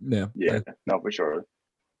 Yeah. Yeah. No, for sure.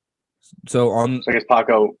 So I guess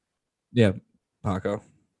Paco. Yeah, Paco.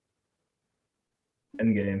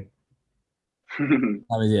 Endgame. I mean,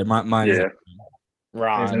 yeah, mine. Yeah.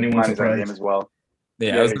 Ron. Is anyone Mine is surprised? Endgame as well.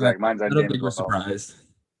 Yeah, exactly. Mine's I Endgame don't think as we're well. surprised.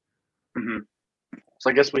 Mm-hmm. So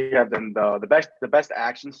I guess we have then the best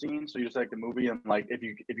action scene. So you just the movie and if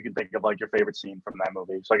you could think of your favorite scene from that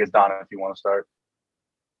movie. So I guess Donna, if you want to start.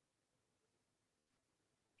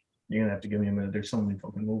 You're gonna have to give me a minute. There's so many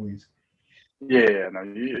fucking movies. Yeah, no,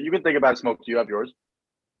 you can think about it. Smoke. Do you have yours?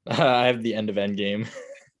 I have the end of Endgame.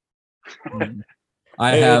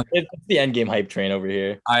 I have it's the Endgame hype train over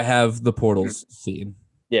here. I have the portals scene.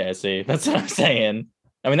 Yeah, see, that's what I'm saying.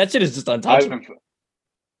 I mean, that shit is just untouchable.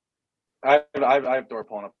 I have Thor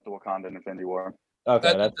pulling up to Wakanda in Infinity War.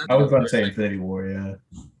 Okay, I was about to say Infinity War, yeah.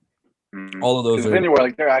 All of those Infinity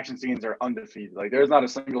War, their action scenes are undefeated. There's not a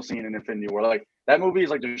single scene in Infinity War. That movie is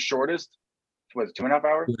the shortest. What is it, 2.5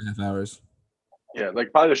 hours? 2.5 hours. Yeah,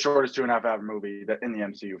 probably the shortest 2.5 hour movie that in the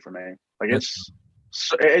MCU for me.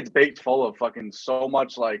 It's baked full of fucking so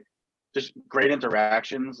much just great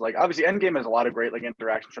interactions. Obviously Endgame has a lot of great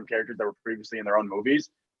interactions from characters that were previously in their own movies.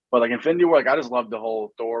 But Infinity War, I just love the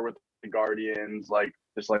whole Thor with the Guardians,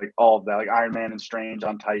 just all of that, Iron Man and Strange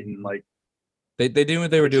on Titan, They do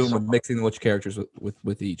what they were doing with mixing which characters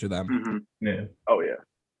with each of them. Mm-hmm. Yeah. Oh yeah.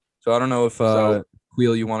 So I don't know if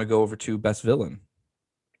Wheel, you want to go over to best villain?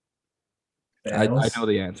 I know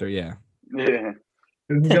the answer. Yeah. Yeah.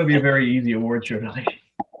 This is gonna be a very easy award show tonight.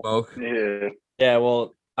 Smoke. Yeah. Yeah,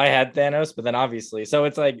 well, I had Thanos, but then obviously, so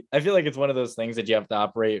it's I feel like it's one of those things that you have to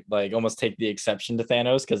operate almost take the exception to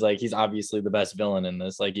Thanos because he's obviously the best villain in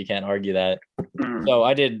this. You can't argue that. Mm-hmm. So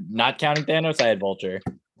I did not counting Thanos. I had Vulture.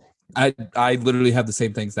 I literally have the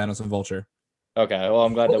same things, Thanos and Vulture. Okay, well,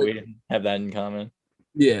 I'm glad that we have that in common.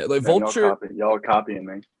 Yeah, Vulture. Y'all copying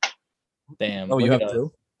me. Damn. Oh, you have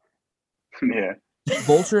two? Yeah.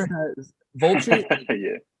 Vulture.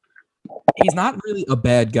 Yeah. He's not really a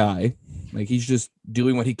bad guy. He's just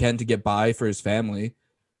doing what he can to get by for his family,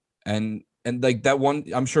 and that one.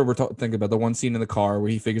 I'm sure we're thinking about the one scene in the car where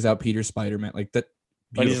he figures out Peter's Spider-Man. That.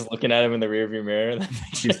 When he's looking at him in the rearview mirror,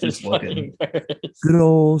 He's just looking. Good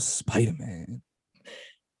old Spider-Man.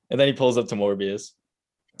 And then he pulls up to Morbius,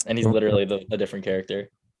 and he's literally a different character.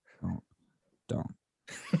 Don't.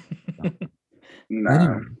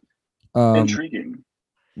 Nah. Anyway, intriguing.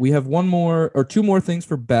 We have one more or two more things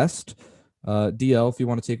for best. DL, if you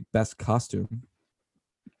want to take best costume.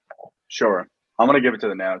 Sure. I'm gonna give it to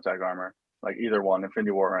the nanotech armor. Either one,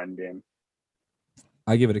 Infinity War or Endgame.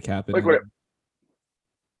 I give it a cap. Whatever.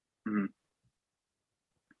 Mm-hmm.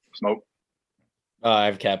 Smoke. I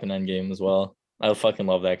have Cap and Endgame as well. I fucking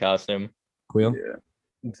love that costume. Quill. Yeah.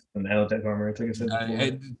 It's the nanotech armor, like I said before.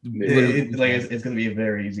 Yeah. It's gonna be a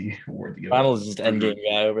very easy award to give. Final's just Endgame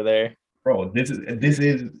guy over there. Bro, this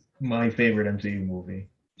is my favorite MCU movie.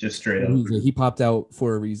 Just straight up. He popped out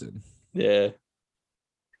for a reason. Yeah. It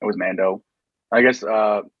was Mando. I guess.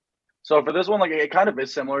 So for this one, like it kind of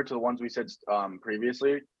is similar to the ones we said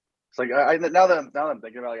previously. It's like now that I'm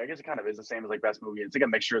thinking about it, like, I guess it kind of is the same as like best movie. It's like a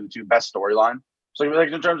mixture of the two. Best storyline. So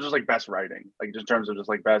like in terms of just like best writing, like just in terms of just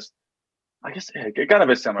like best. I guess it kind of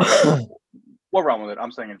is similar. We'll run with it.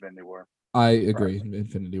 I'm saying Infinity War. I agree.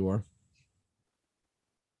 Infinity War.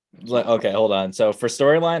 Like, okay, hold on. So for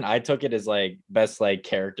storyline, I took it as like best like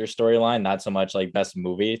character storyline, not so much like best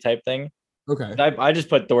movie type thing. Okay. I just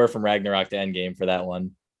put Thor from Ragnarok to Endgame for that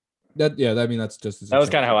one. That's just as That was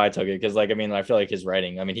kind of how I took it because, like, I mean, I feel like his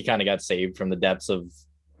writing. I mean, he kind of got saved from the depths of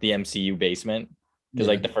the MCU basement because,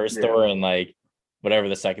 like, the first Thor and like whatever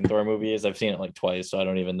the second Thor movie is, I've seen it like twice, so I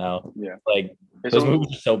don't even know. Yeah, like those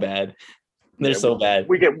movies are so bad. They're so bad.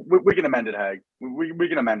 We can amend it, Hag. We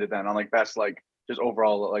can amend it then on like best like just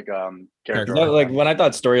overall like character. Like when I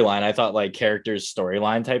thought storyline, I thought like characters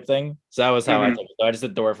storyline type thing. So that was how I took it. So I just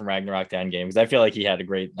did Thor from Ragnarok to Endgame because I feel like he had a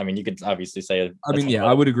great. I mean, you could obviously say. I mean, yeah,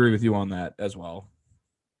 I would agree with you on that as well.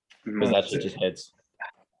 Because that shit just hits.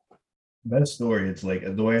 Best story. It's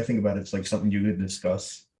like the way I think about it, it's like something you could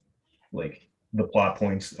discuss, like the plot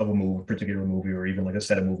points of a particular movie, or even like a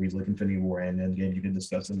set of movies like Infinity War and Endgame. You can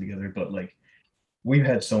discuss them together, but like we've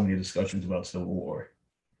had so many discussions about Civil War.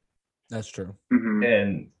 That's true.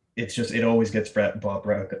 And it's just it always gets brought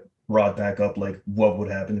back up, like what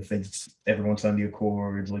would happen if everyone signed the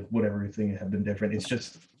Accords, like would everything have been different. It's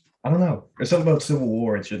just I don't know. There's something about Civil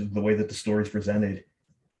War. It's just the way that the story's presented.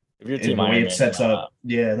 If you're And Team the way Iron it Man, sets up,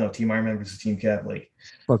 Team Iron Man versus Team Cap, like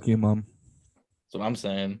fuck you, Mom. That's what I'm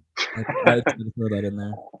saying. I had to throw that in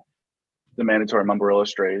there. The mandatory Mumbrella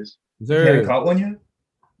strays. Is you haven't caught one yet?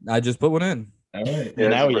 I just put one in. All right. Yeah,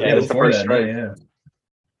 now we have. It's the Before first that, stray. yeah.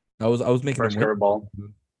 I was making First them win. curveball.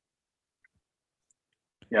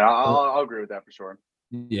 Yeah, I'll agree with that for sure.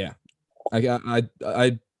 Yeah,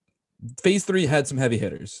 I phase 3 had some heavy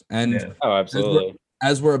hitters, and Oh, absolutely.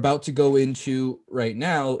 As we're about to go into right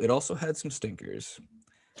now, it also had some stinkers.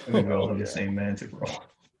 I think we all have the same mantic roll.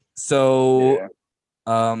 So,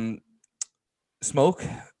 Smoke,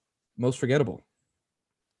 most forgettable.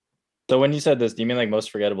 So when you said this, do you mean like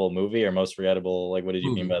most forgettable movie or most forgettable? Like, what did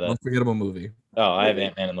you mean by that? Most forgettable movie. Oh, I have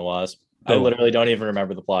Ant-Man and the Wasp. Oh. I literally don't even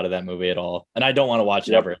remember the plot of that movie at all, and I don't want to watch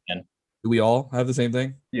it ever again. Do we all have the same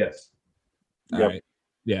thing? Yes. All right.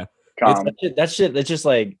 Yeah. It's that shit. It's just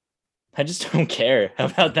like I just don't care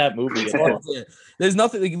about that movie at all. There's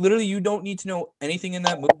nothing. Like, literally, you don't need to know anything in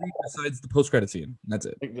that movie besides the post-credit scene. That's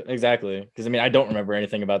it. Exactly. Because I mean, I don't remember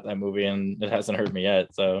anything about that movie, and it hasn't hurt me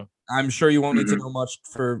yet. So I'm sure you won't need to know much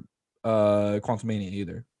for Quantumania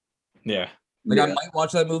either. Yeah. Like I might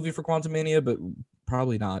watch that movie for Quantumania, but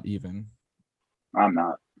probably not even. I'm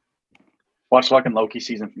not. Watch fucking Loki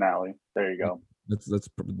season finale. There you go. That's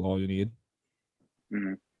all you need.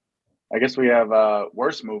 I guess we have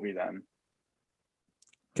worst movie then.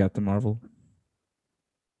 Captain Marvel.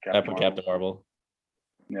 I put Captain Marvel.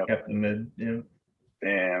 Yep. Captain Mid. Yeah.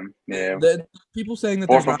 Damn. Yeah. People saying that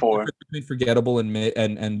 4 there's for not a 4. difference between forgettable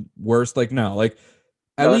and worst. Like no, like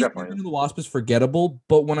at least Ant-Man and the Wasp is forgettable.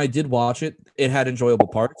 But when I did watch it, it had enjoyable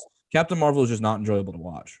parts. Captain Marvel is just not enjoyable to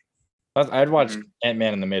watch. I'd watch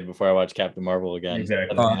Ant-Man in the Mid before I watch Captain Marvel again.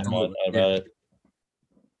 Exactly.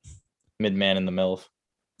 Mid-Man in the MILF.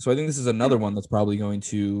 So I think this is another one that's probably going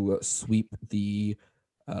to sweep the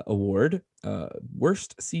award.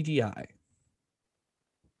 Worst CGI.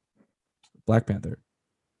 Black Panther.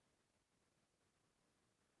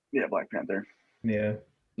 Yeah, Black Panther. Yeah.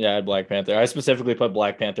 Yeah, I had Black Panther. I specifically put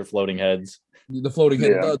Black Panther floating heads. The floating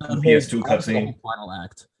head. Yeah. The PS2 cutscene. Final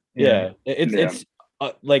act. Yeah. It's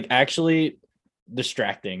like actually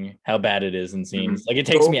distracting how bad it is in scenes. Like it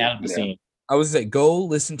takes me out of the scene. I was say go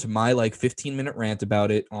listen to my like 15-minute rant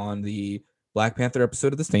about it on the Black Panther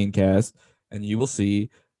episode of the Staincast, and you will see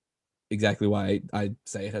exactly why I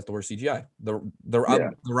say it has the worst CGI. The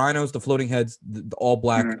rhinos, the floating heads, the all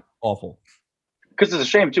black, awful. Because it's a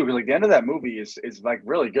shame too. Because like the end of that movie is like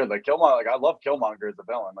really good. Like Killmonger, like I love Killmonger as a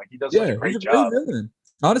villain. Like he does such a great job.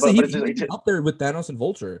 Honestly, he's up there with Thanos and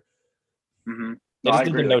Vulture. They just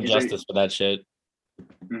did no justice for that shit.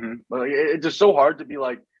 But like, it's just so hard to be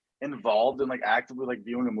like involved in like actively like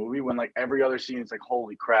viewing a movie when like every other scene is like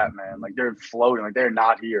holy crap, man, like they're floating, like they're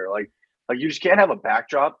not here, like you just can't have a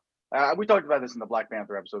backdrop. We talked about this in the Black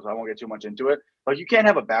Panther episode, so I won't get too much into it. Like you can't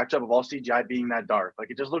have a backdrop of all CGI being that dark.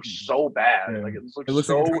 Like it just looks so bad. Like it looks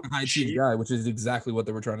so like you're trying to hide CGI, which is exactly what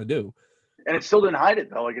they were trying to do. And it still didn't hide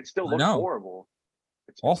it though. Like it still looks horrible.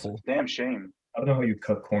 It's awful. It's a damn shame. I don't know how you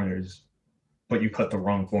cut corners, but you cut the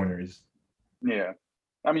wrong corners. Yeah.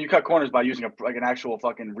 I mean, you cut corners by using an actual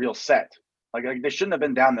fucking real set. Like they shouldn't have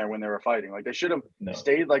been down there when they were fighting. Like they should have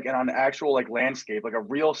stayed like on an actual like landscape, like a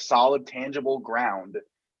real solid, tangible ground.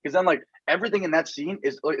 Because then like everything in that scene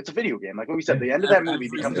is like it's a video game. Like what we said, the end of that movie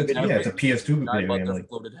becomes a video game. It's a PS2 video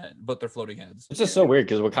game. But they're floating heads. It's just so weird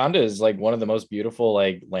because Wakanda is like one of the most beautiful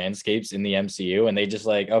like landscapes in the MCU, and they just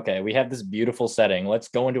like, okay, we have this beautiful setting. Let's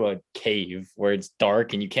go into a cave where it's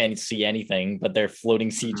dark and you can't see anything, but they're floating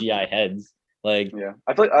CGI heads. Like, yeah,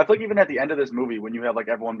 I feel like even at the end of this movie, when you have like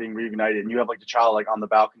everyone being reunited and you have like the child like on the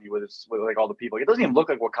balcony with like all the people, it doesn't even look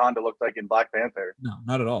like Wakanda looked like in Black Panther. No,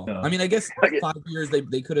 not at all. No. I mean, I guess 5 years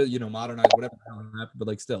they could have modernized whatever happened, but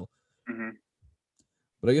like still. Mm-hmm.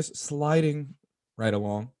 But I guess sliding right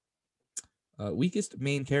along, weakest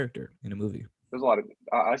main character in a movie. There's a lot of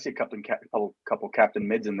I see a couple Captain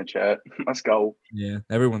Mids in the chat. Let's go. Yeah,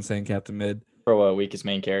 everyone's saying Captain Mid. For what, weakest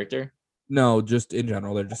main character? No, just in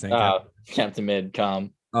general, they're just saying Captain Mid,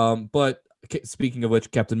 calm. But speaking of which,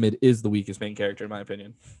 Captain Mid is the weakest main character in my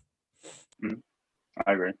opinion.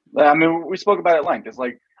 I agree. I mean, we spoke about it at length. It's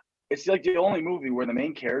like the only movie where the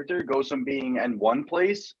main character goes from being in one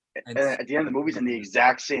place and at the end of the movie's in the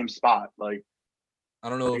exact same spot. Like, I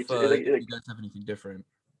don't know if you guys have anything different.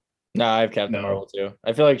 No, I have Captain Marvel too.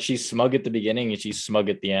 I feel like she's smug at the beginning and she's smug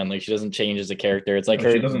at the end. Like she doesn't change as a character. It's like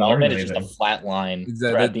her development is just a flat line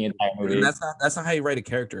throughout the entire movie. And that's not how you write a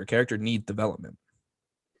character. A character needs development.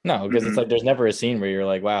 No, because it's like there's never a scene where you're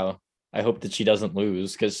like, wow, I hope that she doesn't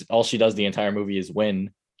lose, because all she does the entire movie is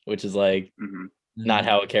win, which is like not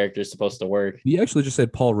how a character is supposed to work. He actually just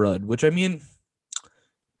said Paul Rudd, which I mean,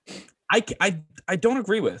 I don't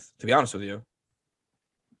agree with, to be honest with you.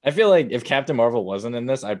 I feel like if Captain Marvel wasn't in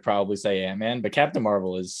this, I'd probably say Ant-Man, but Captain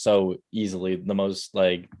Marvel is so easily the most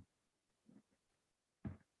like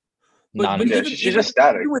she's just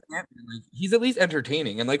static. He's at least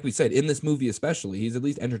entertaining, and like we said, in this movie especially, he's at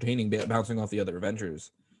least entertaining, bouncing off the other Avengers.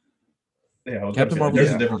 Yeah, Captain Marvel.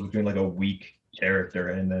 There's a difference between like a weak character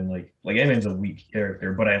and then like Ant-Man's a weak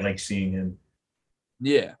character, but I like seeing him.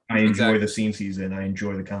 Yeah, I enjoy the scenes he's in. I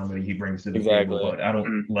enjoy the comedy he brings to the table, but I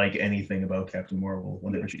don't like anything about Captain Marvel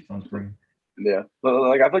whenever she's on screen. Yeah, but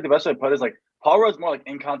like I feel like the best way to put it is like Paul Rudd's more like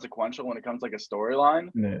inconsequential when it comes to like a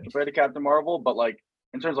storyline compared to Captain Marvel, but like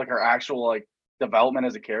in terms of like her actual like development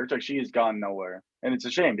as a character, like, she has gone nowhere, and it's a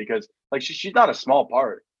shame because like she's not a small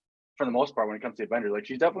part for the most part when it comes to Avengers. Like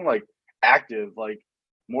she's definitely like active, like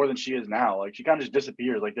more than she is now. Like she kind of just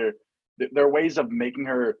disappears. Like there are ways of making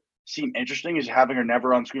her seem interesting is having her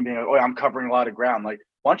never on screen being like, oh, I'm covering a lot of ground. Like,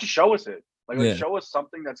 why don't you show us it? Like show us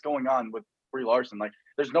something that's going on with Brie Larson. Like,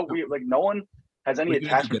 there's no no one has any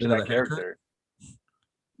attachment to that character.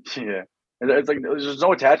 Yeah, it's like there's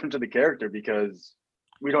no attachment to the character because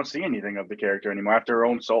we don't see anything of the character anymore after her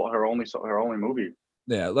only movie.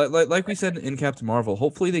 Yeah, like we said in Captain Marvel,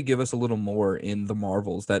 hopefully they give us a little more in the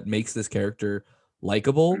Marvels that makes this character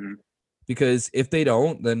likable. Because if they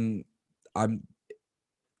don't, then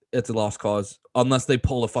it's a lost cause unless they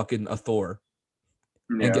pull a Thor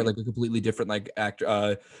and get like a completely different like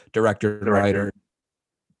actor, director, writer,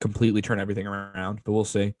 completely turn everything around. But we'll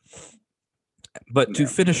see. But to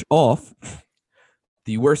finish off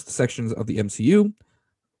the worst sections of the MCU,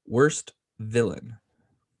 worst villain.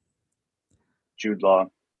 Jude Law.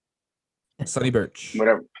 Sonny Birch.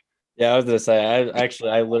 Whatever. Yeah, I was gonna say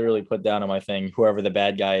I literally put down on my thing whoever the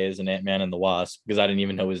bad guy is in Ant-Man and the Wasp because I didn't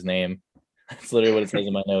even know his name. That's literally what it says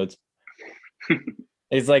in my notes.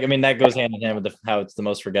 It's like, I mean, that goes hand in hand with how it's the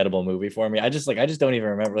most forgettable movie for me. I just don't even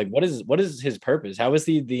remember. Like, what is his purpose? How is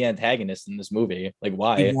he the antagonist in this movie? Like,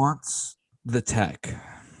 why? He wants the tech.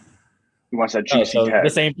 He wants that juicy tech. The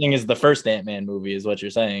same thing as the first Ant-Man movie is what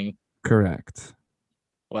you're saying. Correct.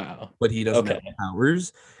 Wow. But he doesn't have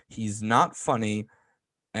powers. He's not funny,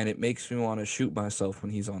 and it makes me want to shoot myself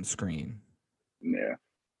when he's on screen. Yeah.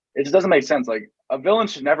 It just doesn't make sense. Like, a villain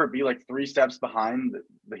should never be like 3 steps behind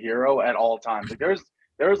the hero at all times. Like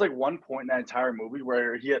there was like one point in that entire movie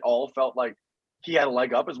where he at all felt like he had a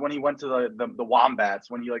leg up is when he went to the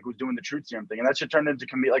wombats when he like was doing the truth serum thing, and that should turn into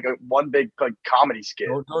like a one big like comedy skit.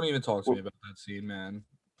 Don't even talk to me about that scene, man.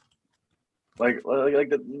 Like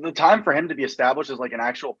the time for him to be established as like an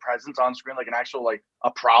actual presence on screen, like an actual like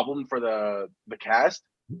a problem for the cast.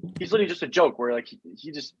 He's literally just a joke where like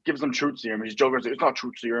he just gives them truth serum. He's joking, it's not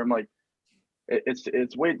truth serum. Like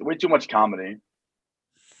it's way too much comedy.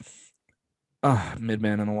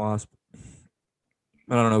 Midman and the Wasp.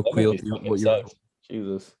 I don't know, Queel, what your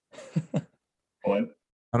Jesus. What?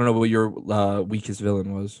 I don't know what your weakest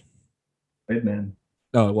villain was. Midman.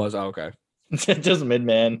 No, it was. Oh, okay. Just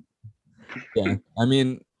Midman. Yeah, I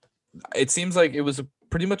mean, it seems like it was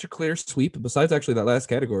pretty much a clear sweep. Besides, actually, that last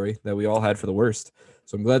category that we all had for the worst.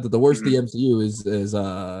 So I'm glad that the worst of the MCU is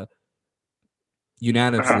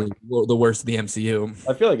unanimously the worst of the MCU.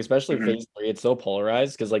 I feel like especially Mhm. phase 3, it's so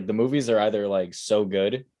polarized because like the movies are either like so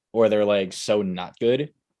good or they're like so not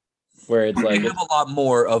good. Where it's We like have a lot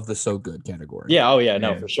more of the so good category. yeah, oh yeah,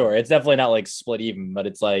 no, Yeah. for sure. It's definitely not like split even, but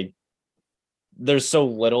it's like there's so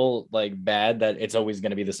little like bad that it's always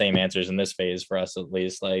going to be the same answers in this phase for us at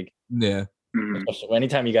least. Like Yeah. Mhm. especially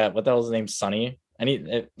anytime you got what the hell's his name, Sonny,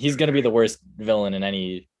 he's going to be the worst villain in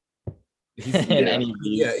any in Yeah. any of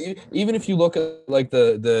these. Yeah, even if you look at like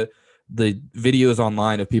the videos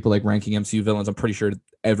online of people like ranking MCU villains, I'm pretty sure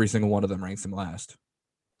every single one of them ranks him last.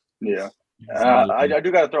 Yeah. He's not I even-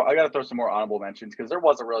 do gotta throw some more honorable mentions because there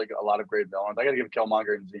wasn't really a lot of great villains. I gotta give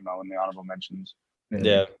Killmonger and Zemo in the honorable mentions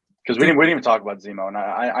yeah. because we didn't even talk about Zemo, and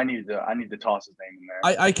I need to toss his name in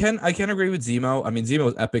there. I can agree with Zemo. I mean, Zemo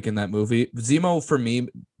was epic in that movie. Zemo for me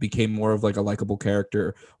became more of like a likable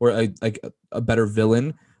character or a better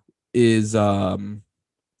villain is from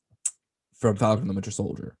Falcon and the Winter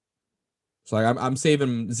Soldier. So like, I'm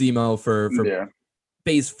saving Zemo for Yeah.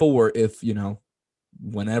 phase 4 if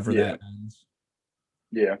whenever Yeah. that ends.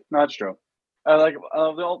 Yeah, no, that's true.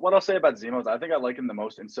 What I'll say about Zemo is I think I like him the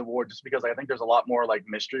most in Civil War just because I think there's a lot more like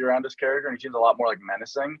mystery around his character and he seems a lot more like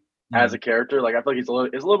menacing as a character. Like I feel like he's a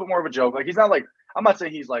little bit more of a joke. Like he's not like I'm not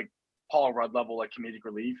saying he's like Paul Rudd level like comedic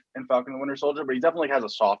relief in Falcon and the Winter Soldier, but he definitely has a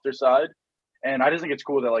softer side. And I just think it's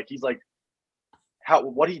cool that like he's like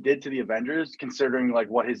what he did to the Avengers, considering like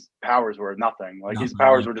what his powers were, nothing. Like his Nothing,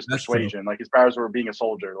 powers yeah, were just that's true. persuasion. Like his powers were being a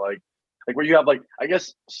soldier. Like where you have like I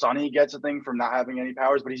guess Sonny gets a thing from not having any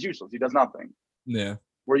powers, but he's useless. He does nothing. Yeah.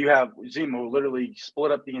 Where you have Zemo who literally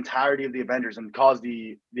split up the entirety of the Avengers and caused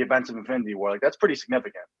the events of Infinity War. Like that's pretty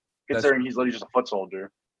significant, considering he's literally just a foot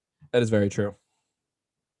soldier. That is very true.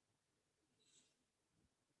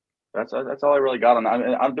 That's all I really got on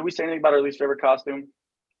that. Did we say anything about our least favorite costume?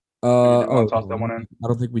 Toss that one in? I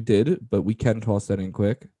don't think we did, but we can toss that in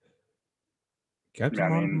quick. Captain Yeah,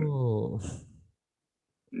 I mean- Marvel.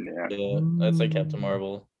 Yeah. Yeah, I'd say Captain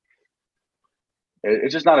Marvel.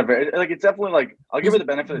 It's just not a very like. It's definitely like I'll give her the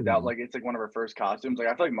benefit of the doubt. Ooh. Like it's like one of her first costumes. Like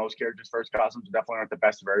I feel like most characters' first costumes definitely aren't the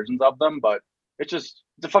best versions of them, but it's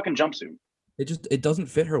a fucking jumpsuit. It doesn't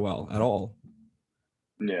fit her well at all.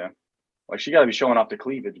 Yeah, like she got to be showing off the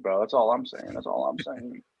cleavage, bro. That's all I'm saying. She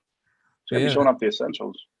got to be showing off the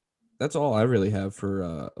essentials. That's all I really have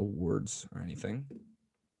for awards or anything.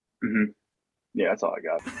 Yeah, that's all I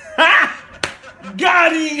got.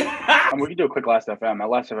 Got him! We can do a quick last FM. My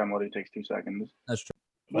last FM literally takes 2 seconds. That's true.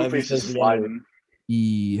 Blueface is sliding.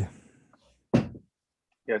 E.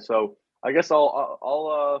 Yeah, so I guess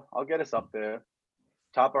I'll get us up there.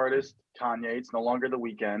 Top artist Kanye. It's no longer The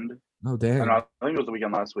Weeknd. Oh dang. I think it was The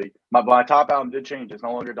Weeknd last week. My top album did change. It's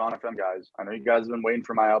no longer Dawn FM, guys. I know you guys have been waiting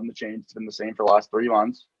for my album to change. It's been the same for the last 3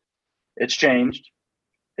 months. It's changed.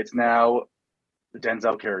 It's now the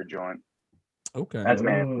Denzel Curry joint. Okay. That's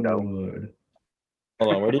Mando. Good.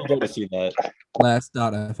 Hold on, where do you go to see that?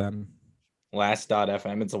 Last.fm.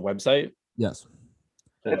 Last.fm. It's a website. Yes.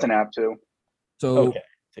 It's an app too. So Okay.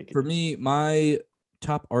 Take it. for me, my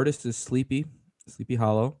top artist is Sleepy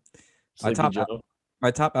Hollow. Sleepy top- Joe. My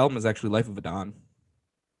top album is actually Life of a Don.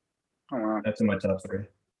 Oh, wow. That's in my top 3.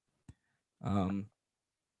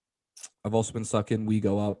 I've also been stuck in We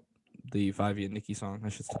Go Up, the 5E and Nicki song.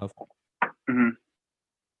 That shit's tough.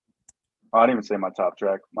 I didn't even say my top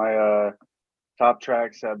track. My top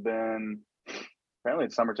tracks have been apparently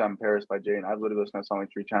it's Summertime in Paris by Jane. I've literally listened to that song like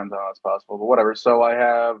 3 times. I don't know how it's possible, but whatever. So I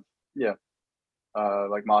have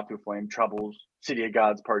like Moth to Flame, Troubles, City of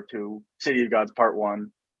Gods Part 2, City of Gods Part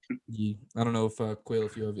 1. Yeah. I don't know if Quail,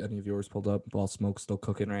 if you have any of yours pulled up while Smoke's still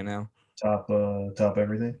cooking right now. Top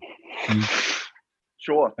everything.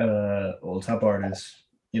 Sure. Well, top artist,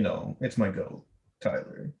 it's my goat,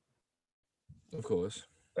 Tyler. Of course.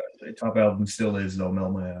 Top album still is though,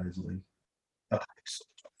 Melt My Eyes.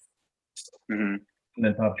 Mm-hmm. And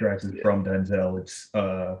then top tracks is from Denzel. It's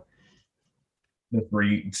the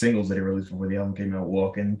 3 singles that he released before the album came out: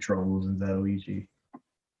 Walking, Troubles, and Zatoichi.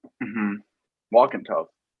 Mm-hmm. Walking tough.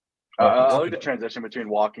 I like the transition between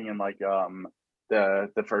Walking and like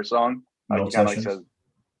the first song. No Like, kind of like Obsessions. says,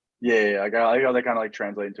 yeah. I like how they kind of like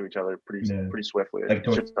translate into each other pretty swiftly. Like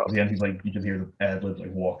towards Shit's tough. the end, he's like, you just hear the ad libs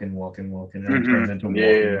like walking, and it Mhm. turns into walking.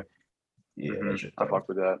 Yeah. Yeah, Mhm. that shit I tough. fuck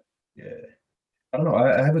with that. Yeah. I don't know.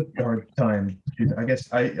 I have a hard time. I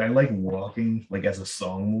guess I like Walking like as a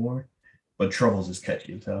song more, but Troubles is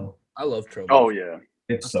catchy as hell. I love Trouble. Oh yeah.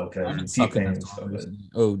 It's so I've catchy. been stuck in T-Pain that is so song good. recently.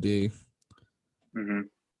 OD. Mm-hmm.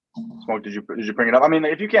 Smoke, did you bring it up? I mean,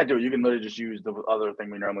 if you can't do it, you can literally just use the other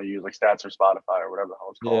thing we normally use, like Stats or Spotify or whatever the hell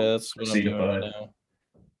it's called. Yeah, that's what I'm doing right Seedified. now.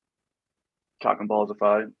 Cock and balls of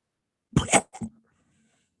five.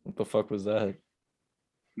 What the fuck was that?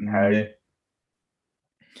 Hey.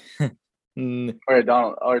 All right,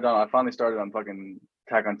 Donald. I finally started on fucking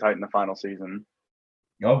Attack on Titan, the final season,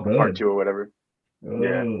 Oh, good. part 2 or whatever. Oh,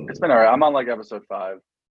 Yeah, it's been alright. I'm on like episode 5.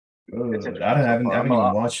 It's good. interesting I so haven't far. even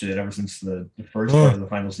watched it ever since the first part of the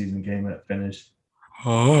final season came that finished.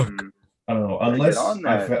 Mm, I don't know. Gotta get on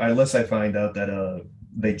that. Unless I find out that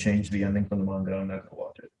they changed the ending from the manga, I'm not gonna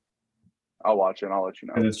watch it I'll watch it and I'll let you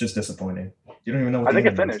know. because it's just disappointing. You don't even know what I the think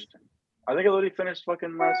it ending is. finished. I think it literally finished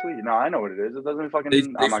fucking last week. No, I know what it is. It doesn't fucking. They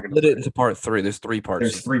I'm not gonna split say it into part 3. There's 3 parts.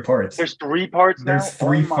 There's 3 parts. There's 3 parts now. There's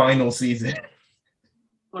 3 Oh my- final seasons.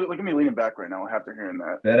 Look at me leaning back right now after hearing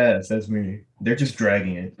that. That's me. They're just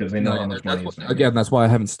dragging it because they know how much money it's making. Again, that's why I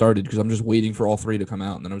haven't started, because I'm just waiting for all 3 to come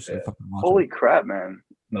out, and then I'm just gonna fucking watch Holy them. crap, man!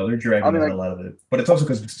 No, they're dragging the hell out of it. But it's also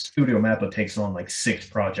because Studio Mappa takes on like 6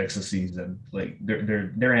 projects a season. Like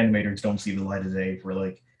their animators don't see the light of day for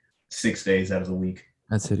like 6 days out of the week.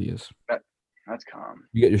 That's hideous. That's calm.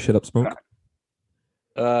 You get your shit up, Smoke?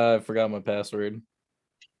 I forgot my password.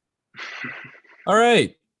 All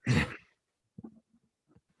right.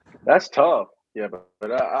 That's tough. Yeah, but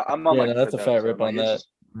I'm on. Yeah, like that's a fifth fat episode. rip Like, on it's that. just-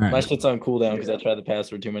 All right. My shit's on cooldown because I tried the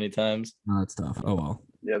password too many times. No, that's tough. Oh well.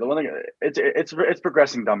 Yeah, the one thing it's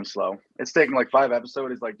progressing dummy slow. It's taking like 5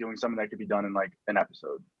 episodes. It's like doing something that could be done in like an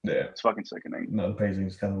episode. Yeah. It's fucking sickening. No, the pacing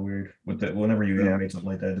is kind of weird. Whenever you Yeah. animate something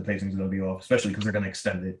like that, the pacing's gonna be off, especially because they're gonna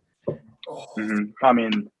extend it. I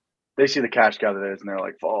mean, they see the cash cow that is, and they're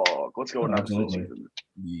like, "Fuck, let's go another Absolutely.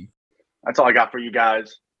 season." That's all I got for you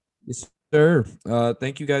guys. Yes, sir.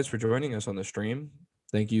 Thank you guys for joining us on the stream.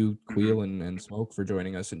 Thank you, Queel and Smoke, for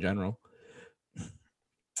joining us in general.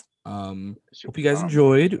 Hope you guys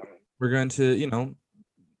enjoyed. We're going to,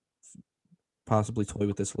 possibly toy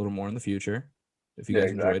with this a little more in the future. If you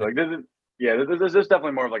guys enjoyed it. Like this is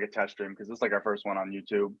definitely more of like a test stream because this is like our first one on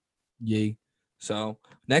YouTube. Yay. So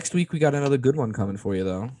next week we got another good one coming for you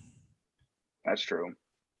though. That's true.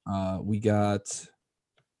 We got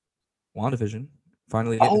WandaVision.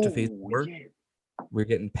 Finally getting into phase 4. Yeah. We're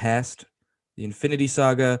getting past the Infinity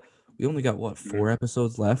Saga. We only got 4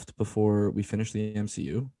 episodes left before we finish the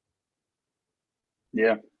MCU.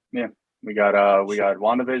 Yeah. We got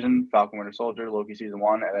WandaVision, Falcon Winter Soldier, Loki season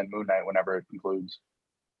 1, and then Moon Knight whenever it concludes.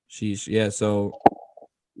 Sheesh. Yeah, so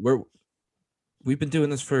we've been doing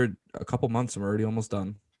this for a couple months and we're already almost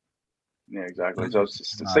done. Yeah, exactly. So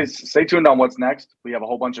stay tuned on what's next. We have a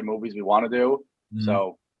whole bunch of movies we want to do.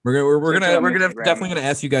 So we're stay tuned on gonna Instagram. definitely gonna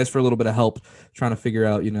ask you guys for a little bit of help trying to figure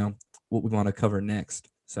out, what we want to cover next.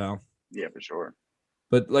 So yeah, for sure.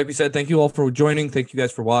 But like we said, thank you all for joining. Thank you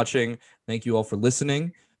guys for watching. Thank you all for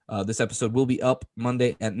listening. This episode will be up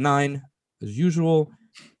Monday at 9 as usual.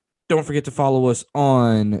 Don't forget to follow us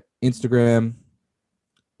on Instagram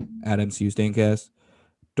at MCU Staincast.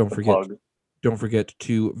 Don't forget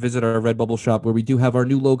to visit our Redbubble shop where we do have our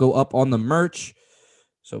new logo up on the merch.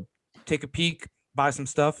 So take a peek, buy some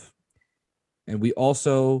stuff. And we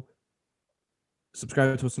also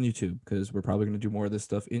subscribe to us on YouTube because we're probably going to do more of this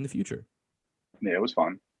stuff in the future. Yeah, it was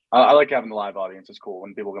fun. I like having the live audience. It's cool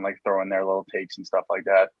when people can like throw in their little takes and stuff like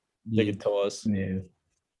that. They can tell us. Yeah.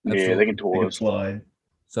 Yeah, they can tool us. Slide.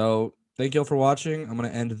 So thank you all for watching. I'm going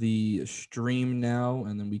to end the stream now,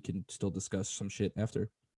 and then we can still discuss some shit after.